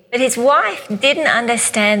 But his wife didn't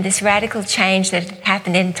understand this radical change that had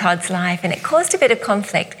happened in Todd's life, and it caused a bit of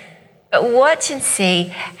conflict. But watch and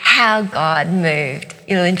see how God moved.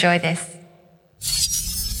 You'll enjoy this.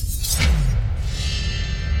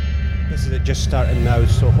 This is it just starting now,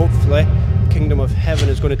 so hopefully Kingdom of Heaven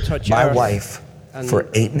is going to touch My earth wife, for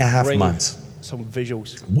 8.5 months, some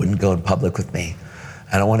visuals. wouldn't go in public with me.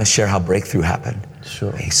 And I want to share how breakthrough happened. Sure.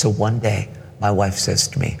 Okay, so one day, my wife says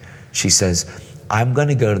to me, she says, I'm going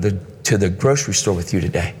to go to the grocery store with you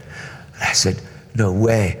today. And I said, no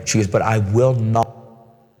way. She goes, but I will not.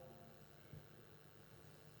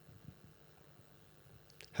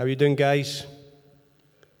 How are you doing, guys?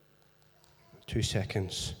 2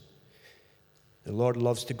 seconds. The Lord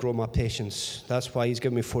loves to grow my patience. That's why he's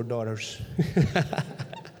given me 4 daughters.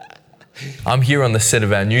 I'm here on the set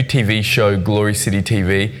of our new TV show, Glory City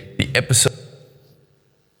TV. The episode...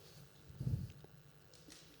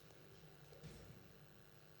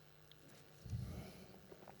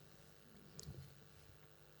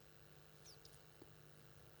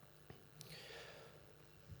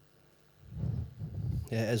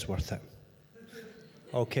 Yeah, it is worth it.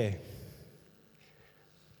 Okay.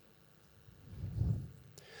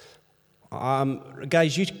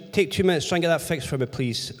 Guys, you take 2 minutes, try and get that fixed for me,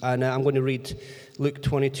 please. And I'm going to read Luke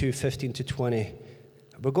 22:15-20.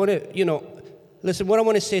 We're going to, listen, what I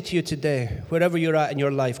want to say to you today, wherever you're at in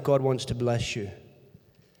your life, God wants to bless you.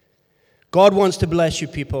 God wants to bless you,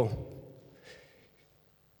 people.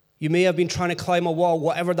 You may have been trying to climb a wall,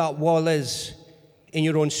 whatever that wall is, in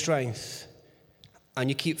your own strength. And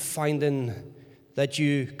you keep finding that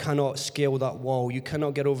you cannot scale that wall. You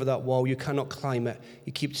cannot get over that wall. You cannot climb it.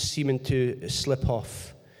 You keep seeming to slip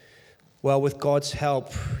off. Well, with God's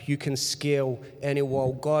help, you can scale any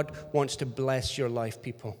wall. God wants to bless your life,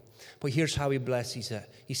 people. But here's how he blesses it.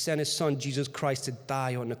 He sent his son, Jesus Christ, to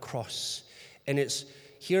die on the cross. And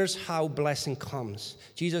here's how blessing comes.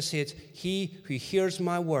 Jesus said, he who hears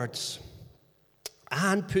my words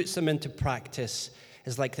and puts them into practice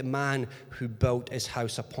is like the man who built his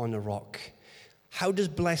house upon a rock. How does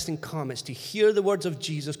blessing come? It's to hear the words of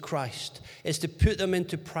Jesus Christ. It's to put them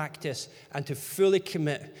into practice and to fully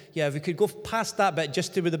commit. Yeah, if we could go past that bit,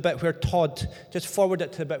 just to the bit where Todd, just forward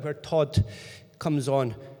it to the bit where Todd comes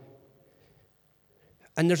on.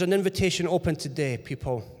 And there's an invitation open today,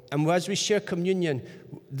 people. And as we share communion,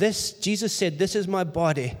 Jesus said, this is my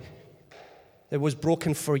body that was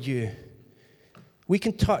broken for you. We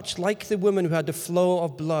can touch, like the woman who had the flow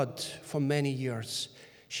of blood for many years.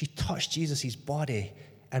 She touched Jesus' body,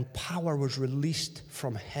 and power was released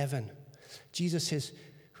from heaven. Jesus says,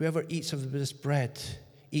 whoever eats of this bread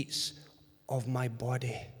eats of my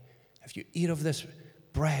body. If you eat of this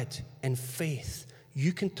bread in faith,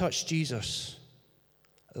 you can touch Jesus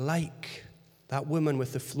like that woman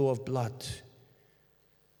with the flow of blood.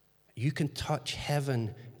 You can touch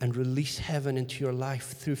heaven and release heaven into your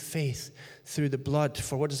life through faith, through the blood.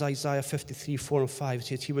 For what does Isaiah 53, 4 and 5? It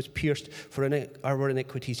says, he was pierced for our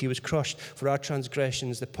iniquities. He was crushed for our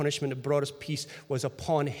transgressions. The punishment that brought us peace was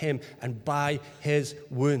upon him, and by his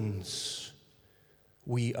wounds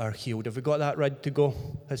we are healed. Have we got that ready to go?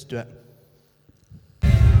 Let's do it.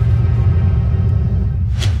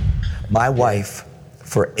 My wife,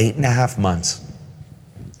 for 8.5 months,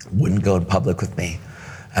 wouldn't go in public with me.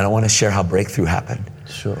 And I want to share how breakthrough happened.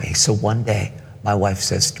 Sure. Okay, so one day, my wife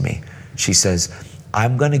says to me, she says,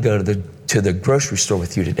 I'm going to go to the grocery store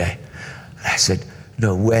with you today. And I said,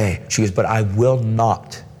 no way. She goes, but I will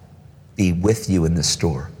not be with you in the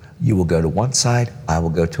store. You will go to one side, I will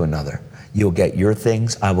go to another. You'll get your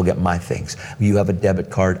things, I will get my things. You have a debit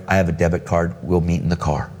card, I have a debit card, we'll meet in the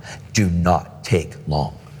car. Do not take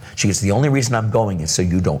long. She goes, the only reason I'm going is so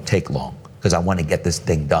you don't take long, because I want to get this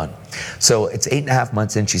thing done. So it's 8.5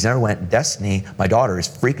 months in, she's never went. Destiny, my daughter, is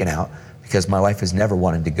freaking out because my wife has never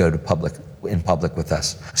wanted to go in public with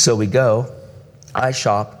us. So we go, I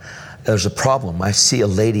shop, there's a problem. I see a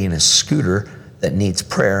lady in a scooter that needs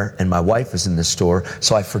prayer, and my wife is in the store,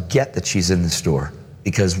 so I forget that she's in the store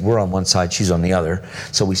because we're on one side, she's on the other.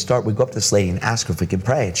 So we go up to this lady and ask her if we can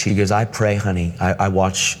pray. And she goes, I pray, honey. I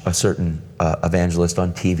watch a certain evangelist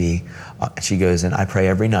on TV. She goes, and I pray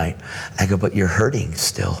every night. I go, but you're hurting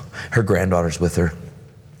still. Her granddaughter's with her.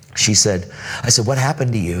 I said, what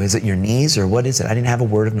happened to you? Is it your knees or what is it? I didn't have a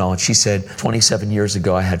word of knowledge. She said, 27 years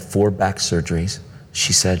ago, I had 4 back surgeries.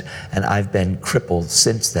 She said, and I've been crippled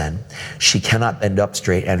since then. She cannot bend up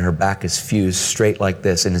straight, and her back is fused straight like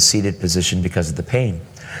this in a seated position because of the pain.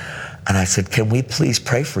 And I said, can we please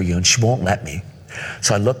pray for you? And she won't let me.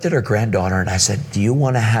 So I looked at her granddaughter and I said, do you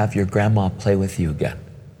want to have your grandma play with you again?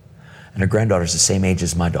 And her granddaughter's the same age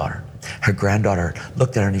as my daughter. Her granddaughter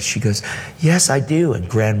looked at her and she goes, yes, I do. And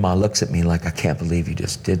grandma looks at me like, I can't believe you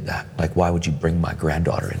just did that. Like, why would you bring my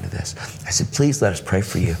granddaughter into this? I said, please let us pray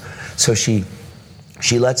for you. So she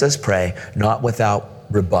lets us pray, not without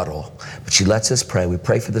rebuttal, but she lets us pray. We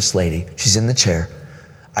pray for this lady. She's in the chair.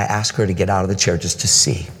 I ask her to get out of the chair just to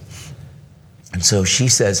see. And so she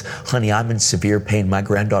says, honey, I'm in severe pain. My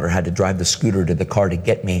granddaughter had to drive the scooter to the car to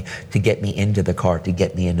get me into the car, to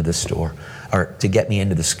get me into the store, or to get me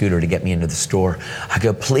into the scooter, to get me into the store. I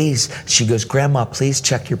go, please. She goes, Grandma, please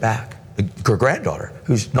check your back. Her granddaughter,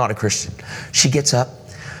 who's not a Christian, she gets up,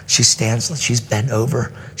 she stands, she's bent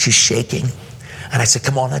over, she's shaking. And I said,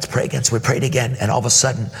 come on, let's pray again. So we prayed again. And all of a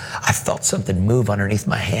sudden, I felt something move underneath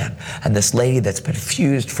my hand. And this lady that's been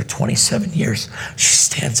fused for 27 years, she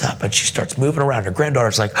stands up and she starts moving around. Her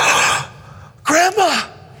granddaughter's like, oh, Grandma!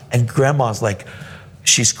 And Grandma's like,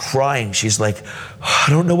 she's crying. She's like, oh, I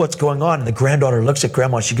don't know what's going on. And the granddaughter looks at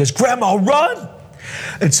Grandma. She goes, Grandma, run!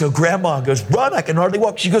 And so Grandma goes, run, I can hardly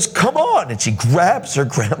walk. She goes, come on. And she grabs her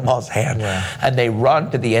grandma's hand. And they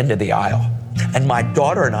run to the end of the aisle. And my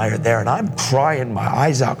daughter and I are there, and I'm crying my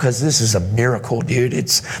eyes out because this is a miracle, dude.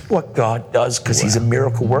 It's what God does because He's a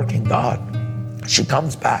miracle-working God. She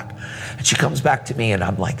comes back, and she comes back to me, and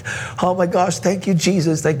I'm like, oh my gosh, thank you,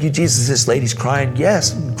 Jesus. Thank you, Jesus. This lady's crying.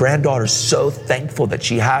 Yes, granddaughter's so thankful that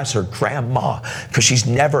she has her grandma because she's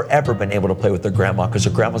never, ever been able to play with her grandma because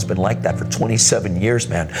her grandma's been like that for 27 years,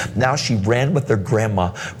 man. Now she ran with her grandma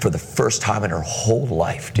for the first time in her whole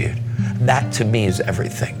life, dude. That to me is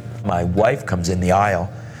everything. My wife comes in the aisle,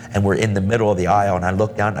 and we're in the middle of the aisle, and I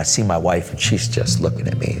look down and I see my wife, and she's just looking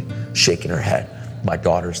at me, shaking her head. My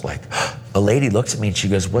daughter's like, a lady looks at me and she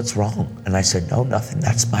goes, what's wrong? And I said, no, nothing.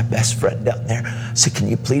 That's my best friend down there. I said, can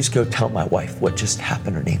you please go tell my wife what just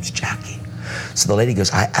happened? Her name's Jackie. So the lady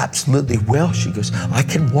goes, I absolutely will. She goes, I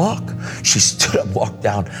can walk. She stood up, walked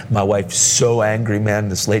down. My wife's so angry, man.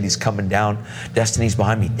 This lady's coming down. Destiny's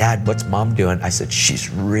behind me. Dad, what's Mom doing? I said,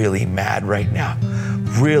 she's really mad right now.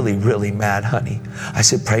 Really, really mad, honey. I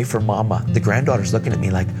said, pray for Mama. The granddaughter's looking at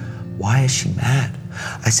me like, why is she mad?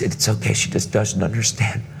 I said, it's okay. She just doesn't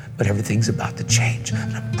understand. But everything's about to change.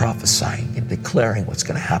 And I'm prophesying and declaring what's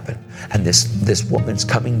going to happen. And this woman's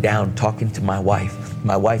coming down, talking to my wife.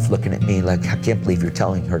 My wife looking at me like, I can't believe you're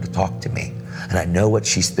telling her to talk to me. And I know what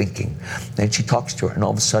she's thinking. Then she talks to her, and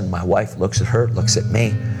all of a sudden my wife looks at her, looks at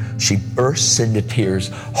me. She bursts into tears,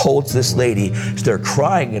 holds this lady. They're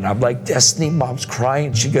crying, and I'm like, Destiny, Mom's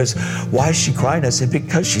crying. She goes, why is she crying? I said,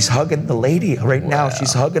 because she's hugging the lady right now.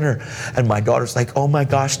 She's hugging her. And my daughter's like, oh my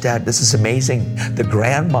gosh, Dad, this is amazing. The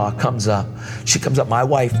grandma comes up. She comes up. My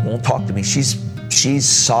wife won't talk to me. She's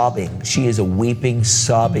sobbing. She is a weeping,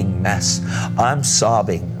 sobbing mess. I'm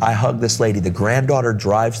sobbing. I hug this lady. The granddaughter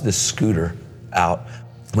drives the scooter out,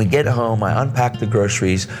 We get home, I unpack the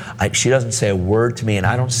groceries. She doesn't say a word to me, and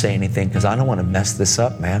I don't say anything because I don't want to mess this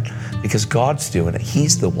up, man, because God's doing it.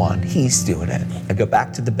 He's the one. He's doing it. I go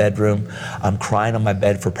back to the bedroom. I'm crying on my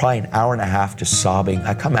bed for probably an hour and a half, just sobbing.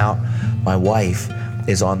 I come out. My wife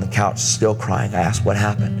is on the couch still crying. I asked what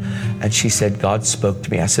happened, and she said, God spoke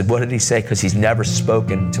to me. I said, what did he say? Because he's never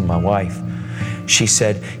spoken to my wife. She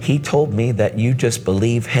said, he told me that you just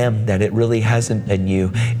believe him, that it really hasn't been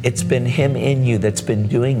you. It's been him in you that's been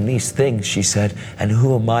doing these things, she said, and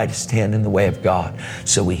who am I to stand in the way of God?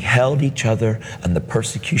 So we held each other, and the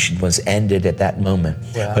persecution was ended at that moment.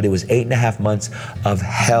 Yeah. But it was 8.5 months of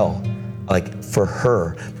hell, like for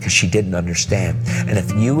her, because she didn't understand. And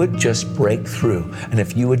if you would just break through, and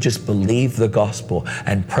if you would just believe the gospel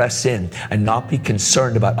and press in and not be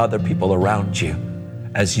concerned about other people around you,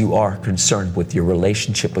 as you are concerned with your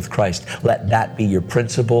relationship with Christ, let that be your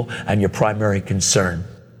principal and your primary concern.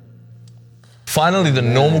 Finally, the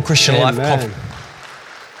normal Christian life.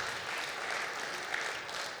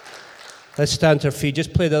 Let's stand to our feet.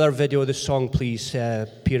 Just play the other video of the song, please,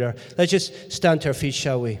 Peter. Let's just stand to our feet,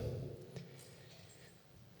 shall we?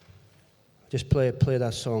 Just play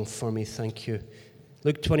that song for me, thank you.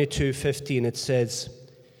 Luke 22:15, it says,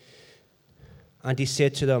 and he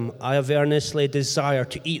said to them, I have earnestly desired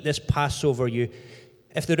to eat this Passover you.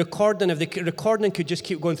 If the recording could just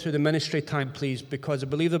keep going through the ministry time, please, because I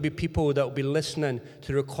believe there'll be people that will be listening to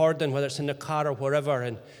the recording, whether it's in the car or wherever,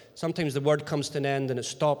 and sometimes the word comes to an end and it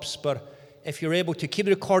stops, but if you're able to keep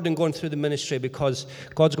the recording going through the ministry, because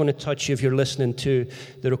God's going to touch you if you're listening to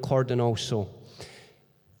the recording also.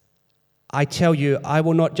 I tell you, I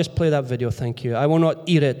will not, just play that video, thank you. I will not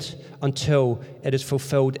eat it until it is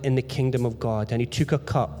fulfilled in the kingdom of God. And he took a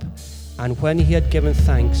cup, and when he had given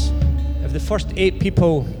thanks, if the first 8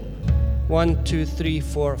 people, 1, 2, 3,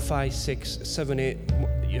 4, 5, 6, 7, 8,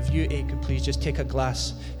 if you 8 could please just take a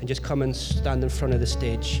glass and just come and stand in front of the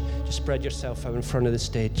stage. Just spread yourself out in front of the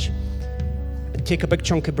stage. And take a big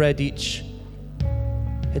chunk of bread each.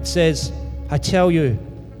 It says, I tell you,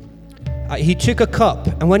 he took a cup,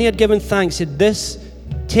 and when he had given thanks, he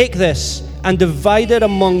said, take this and divide it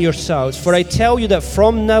among yourselves. For I tell you that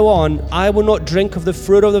from now on, I will not drink of the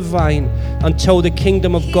fruit of the vine until the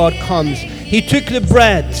kingdom of God comes. He took the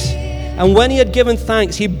bread, and when he had given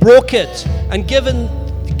thanks, he broke it and gave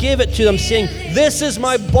it to them, saying, this is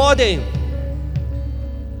my body,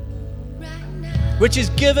 which is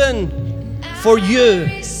given for you.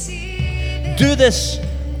 Do this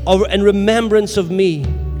in remembrance of me.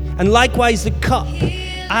 And likewise the cup,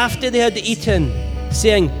 after they had eaten,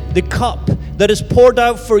 saying, the cup that is poured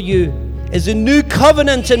out for you is a new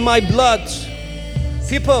covenant in my blood.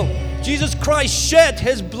 People, Jesus Christ shed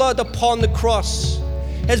his blood upon the cross.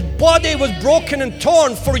 His body was broken and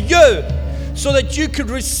torn for you, so that you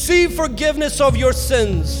could receive forgiveness of your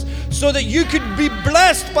sins, so that you could be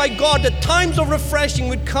blessed by God, that times of refreshing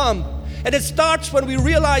would come. And it starts when we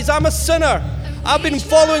realize I'm a sinner. I've been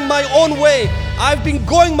following my own way. I've been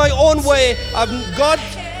going my own way. God's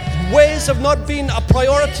ways have not been a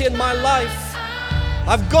priority in my life.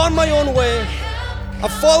 I've gone my own way.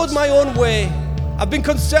 I've followed my own way. I've been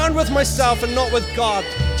concerned with myself and not with God.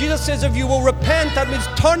 Jesus says if you will repent, that means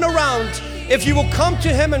turn around. If you will come to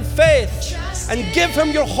him in faith and give him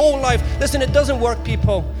your whole life. Listen, it doesn't work,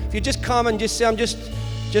 people. If you just come and just say, I'm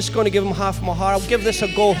just going to give him half my heart. I'll give this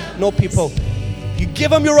a go. No, people. You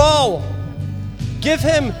give him your all. Give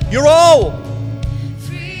him your all.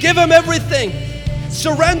 Give him everything.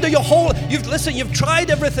 Surrender your whole. You've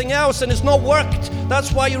tried everything else and it's not worked.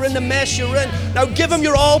 That's why you're in the mess you're in. Now give him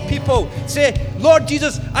your all, people. Say, Lord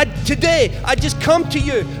Jesus, today I just come to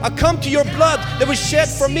you. I come to your blood that was shed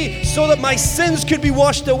for me so that my sins could be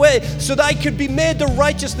washed away, so that I could be made the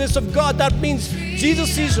righteousness of God. That means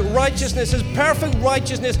Jesus' righteousness, his perfect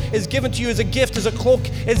righteousness is given to you as a gift, as a cloak.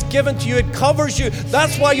 It's given to you. It covers you.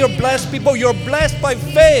 That's why you're blessed, people. You're blessed by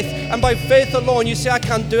faith and by faith alone. You say, I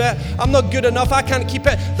can't do it. I'm not good enough. I can't keep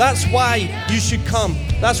it. That's why you should come.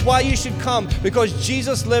 That's why you should come, because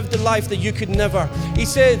Jesus lived a life that you could never. He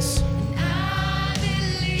says,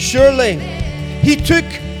 surely he took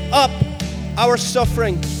up our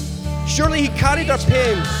suffering. Surely he carried our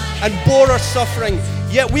pain and bore our suffering.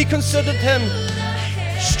 Yet we considered him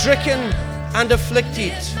stricken and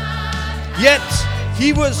afflicted. Yet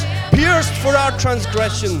he was pierced for our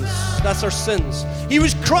transgressions. That's our sins. He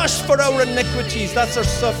was crushed for our iniquities. That's our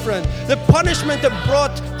suffering. The punishment that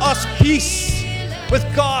brought us peace with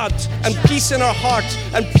God and peace in our hearts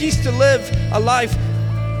and peace to live a life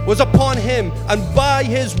was upon him, and by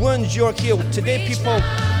his wounds you're healed. Today, people,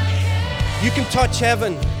 you can touch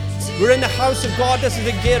heaven. We're in the house of God. This is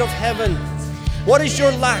the gate of heaven. What is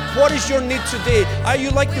your lack? What is your need today? Are you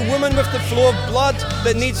like the woman with the flow of blood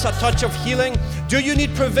that needs a touch of healing? Do you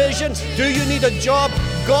need provision? Do you need a job?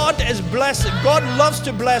 God is blessed. God loves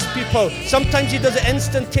to bless people. Sometimes He does it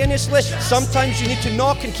instantaneously. Sometimes you need to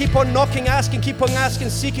knock and keep on knocking, keep on asking,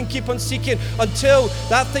 seeking, keep on seeking until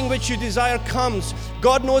that thing which you desire comes.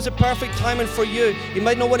 God knows the perfect timing for you. He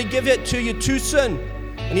might not want to give it to you too soon.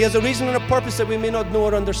 And He has a reason and a purpose that we may not know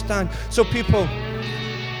or understand. So people,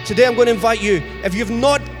 today I'm going to invite you, if you've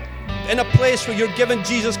not in a place where you're giving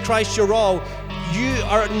Jesus Christ your all, you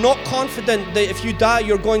are not confident that if you die,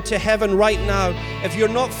 you're going to heaven right now. If you're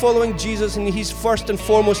not following Jesus and He's first and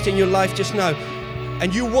foremost in your life just now,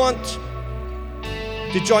 and you want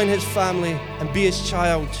to join His family and be His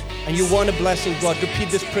child, and you want a blessing, God, repeat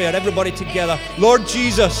this prayer, everybody together. Lord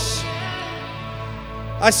Jesus,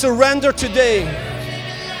 I surrender today.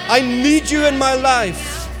 I need you in my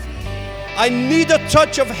life. I need a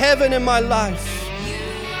touch of heaven in my life.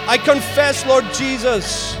 I confess, Lord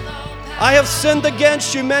Jesus, I have sinned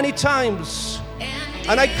against you many times,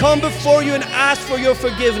 and I come before you and ask for your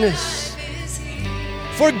forgiveness.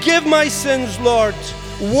 Forgive my sins, Lord.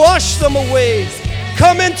 Wash them away.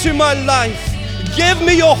 Come into my life. Give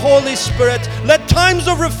me your Holy Spirit. Let times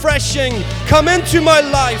of refreshing come into my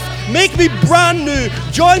life. Make me brand new.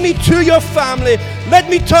 Join me to your family. Let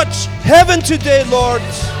me touch heaven today, Lord.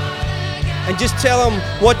 And just tell Him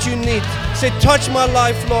what you need. Say, touch my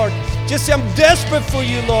life, Lord. Just say, I'm desperate for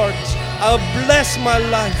you, Lord. I'll bless my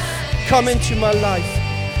life. Come into my life.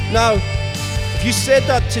 Now, if you said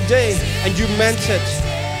that today and you meant it,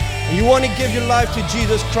 and you want to give your life to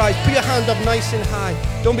Jesus Christ, put your hand up nice and high.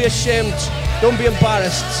 Don't be ashamed. Don't be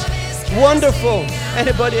embarrassed. Wonderful.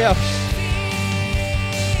 Anybody else?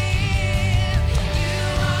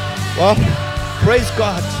 Well, praise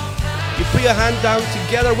God. You put your hand down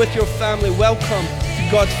together with your family. Welcome to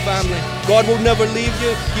God's family. God will never leave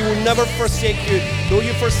you. He will never forsake you. Though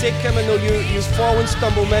you forsake Him and though you fall and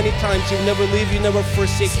stumble many times, He will never leave you, never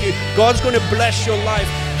forsake you. God's going to bless your life.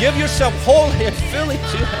 Give yourself wholly and fully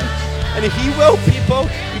to Him. And He will, people.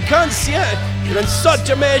 You can't see it. You're in such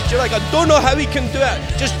a mess. You're like, I don't know how He can do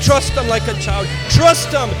it. Just trust Him like a child. Trust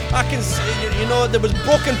Him. I can see, you know, there was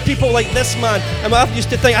broken people like this man. And I used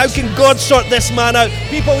to think, how can God sort this man out?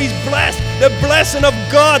 People, he's blessed. The blessing of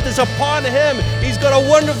God is upon him. He's got a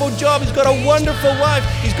wonderful job. He's got a wonderful wife.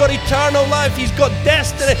 He's got eternal life. He's got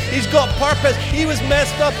destiny. He's got purpose. He was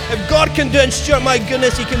messed up. If God can do it in Stuart, my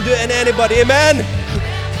goodness, He can do it in anybody. Amen?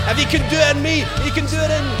 If He can do it in me, He can do it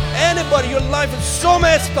in anybody. Your life is so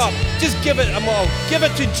messed up. Just give it them all. Give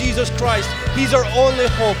it to Jesus Christ. He's our only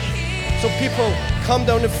hope. So people, come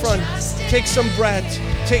down the front. Take some bread.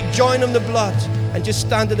 Join in the blood. And just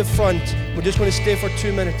stand at the front. We're just going to stay for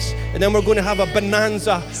 2 minutes. And then we're going to have a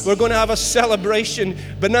bonanza. We're going to have a celebration.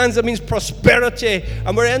 Bonanza means prosperity.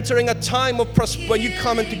 And we're entering a time of prosperity. When you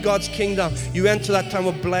come into God's kingdom, you enter that time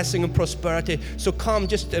of blessing and prosperity. So come,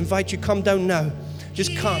 just invite you, come down now.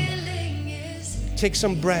 Just come. Take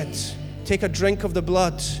some bread. Take a drink of the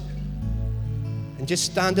blood. And just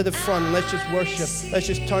stand at the front and let's just worship. Let's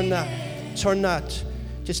just turn that.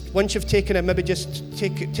 Just once you've taken it, maybe just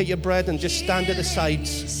take your bread and just stand at the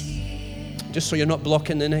sides. Just so you're not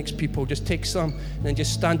blocking the next people. Just take some and then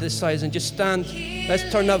just stand at the sides and just stand. Let's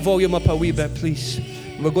turn that volume up a wee bit, please.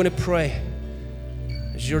 And we're going to pray.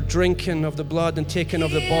 As you're drinking of the blood and taking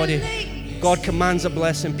of the body, God commands a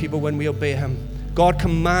blessing, people, when we obey Him. God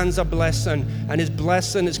commands a blessing, and His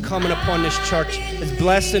blessing is coming upon this church. His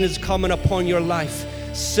blessing is coming upon your life.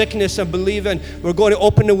 Sickness and believing, we're going to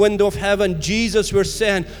open the window of heaven. Jesus, we're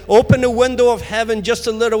saying, open the window of heaven just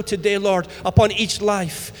a little today, Lord, upon each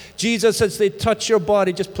life. Jesus, as they touch your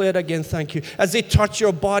body, just play it again, thank you. As they touch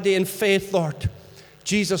your body in faith, Lord,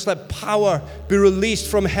 Jesus, let power be released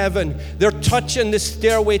from heaven. They're touching this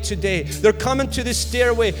stairway today. They're coming to this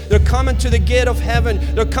stairway. They're coming to the gate of heaven.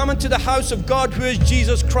 They're coming to the house of God, who is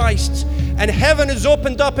Jesus Christ. And heaven is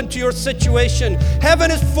opened up into your situation. Heaven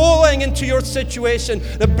is falling into your situation.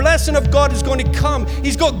 The blessing of God is going to come.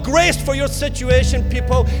 He's got grace for your situation,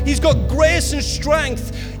 people. He's got grace and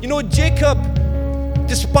strength. You know, Jacob,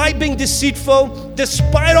 despite being deceitful,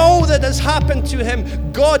 despite all that has happened to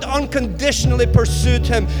him, God unconditionally pursued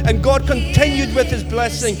him, and God continued with His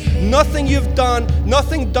blessing. Nothing you've done,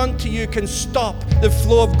 nothing done to you can stop the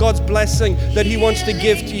flow of God's blessing that He wants to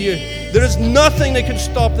give to you. There is nothing that can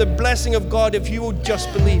stop the blessing of God if you will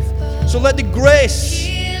just believe. So let the grace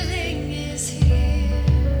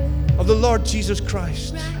of the Lord Jesus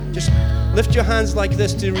Christ, just lift your hands like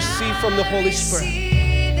this to receive from the Holy Spirit.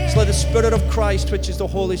 Just let the Spirit of Christ, which is the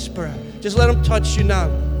Holy Spirit, just let Him touch you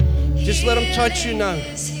now. Just let Him touch you now.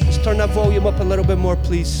 Just turn that volume up a little bit more,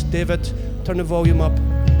 please, David. Turn the volume up.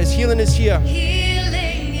 His healing is here.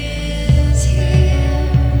 Healing is here.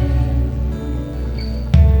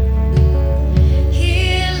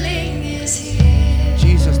 Healing is here.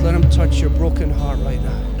 Jesus, let him touch your broken heart right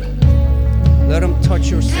now. Let him touch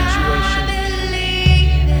your situation.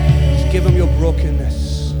 Just give him your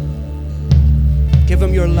brokenness. Give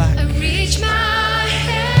him your lack. Reach my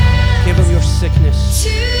hand Give him your sickness. to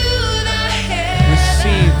the heavens.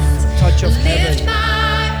 Receive the touch of heaven. Lift my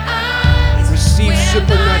eyes Receive where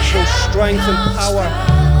supernatural my strength and help power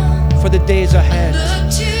comes from. for the days ahead.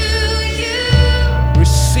 Look to you,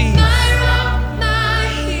 Receive my rock, my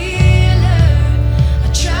healer.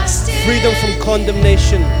 I trust in freedom from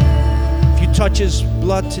condemnation. If you touch his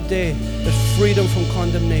blood today, there's freedom from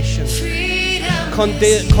condemnation. freedom.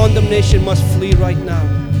 Condemnation must flee right now.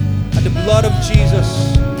 By the blood of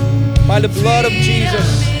Jesus, by the blood of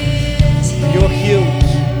Jesus, you're healed.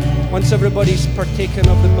 Once everybody's partaken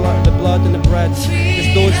of the blood and the bread,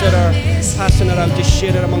 just those that are passing it out, just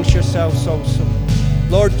share it amongst yourselves also.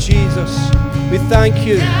 Lord Jesus, we thank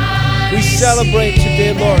you. We celebrate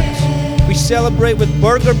today, Lord. We celebrate with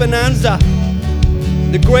Burger Bonanza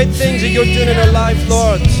the great things that you're doing in our life,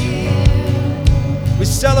 Lord. We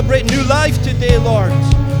celebrate new life today, Lord.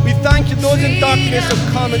 We thank you, those in darkness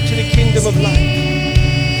have come into the kingdom of light.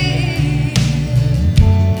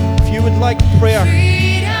 If you would like prayer,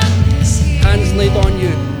 hands laid on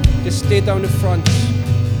you, just stay down the front.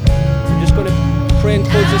 We're just going to pray and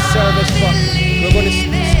close this service, but we're going to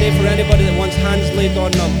stay for anybody that wants hands laid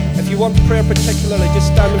on them. If you want prayer particularly, just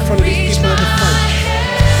stand in front of these people at the front.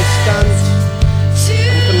 Just stand.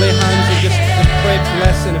 You can lay hands and just pray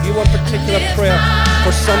blessing. If you want particular prayer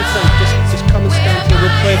for something, just come and stand here.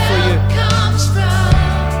 We'll pray for you. Comes from.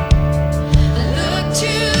 Look to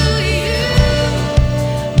you,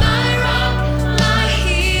 my rock, my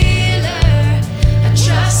healer. I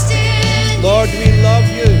trust in Lord, we love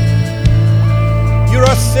you. You're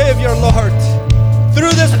our Savior, Lord.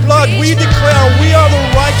 Through this blood, we declare we are the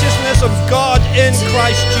righteousness of God in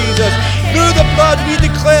Christ Jesus. Through the blood, we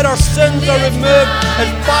declare our sins are removed as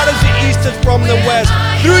far as the east is from the west.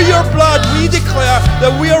 Through your blood, we declare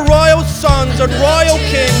that we are royal sons and royal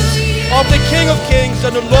kings of the King of Kings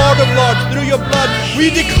and the Lord of Lords. Through your blood, we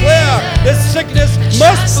declare that sickness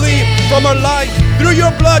must flee from our lives. Through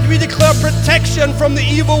your blood, we declare protection from the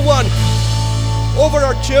evil one over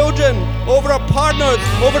our children, over our partners,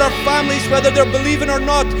 over our families, whether they're believing or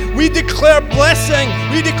not. We declare blessing.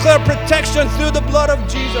 We declare protection through the blood of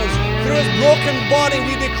Jesus. Through his broken body,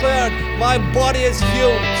 we declare my body is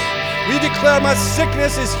healed. We declare my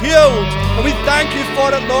sickness is healed. And we thank you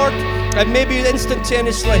for it, Lord. It may be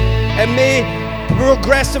instantaneously. It may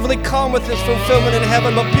progressively come with this fulfillment in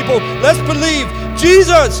heaven. But people, let's believe.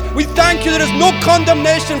 Jesus, we thank you that there's no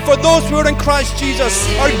condemnation for those who are in Christ Jesus.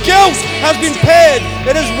 Our guilt has been paid.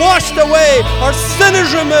 It is washed away. Our sin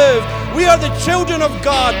is removed. We are the children of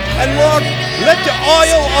God. And Lord, let the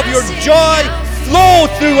oil of your joy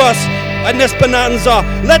flow through us in this bonanza.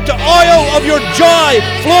 Let the oil of your joy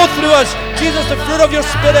flow through us. Jesus, the fruit of your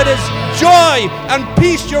Spirit is joy and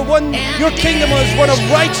peace. Your kingdom is one of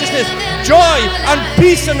righteousness, joy and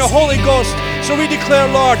peace in the Holy Ghost. So we declare,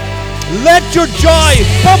 Lord, let your joy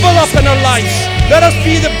bubble up in our lives. Let us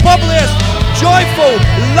be the bubbliest, joyful,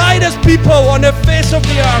 lightest people on the face of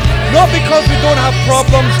the earth. Not because we don't have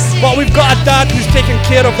problems, but we've got a dad who's taking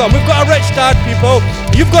care of them. We've got a rich dad, people.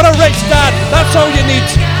 You've got a rich dad. That's all you need.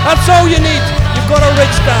 That's all you need. You've got a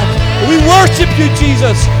rich dad. We worship you,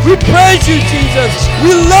 Jesus. We praise you, Jesus.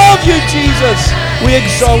 We love you, Jesus. We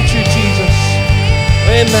exalt you, Jesus.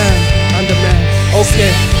 Amen and amen. Okay,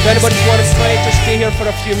 if anybody wants to pray, just stay here for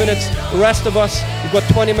a few minutes. The rest of us, we've got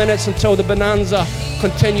 20 minutes until the bonanza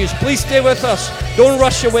continues. Please stay with us. Don't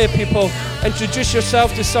rush away, people. Introduce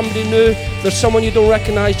yourself to somebody new. If there's someone you don't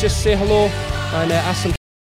recognize, just say hello and ask them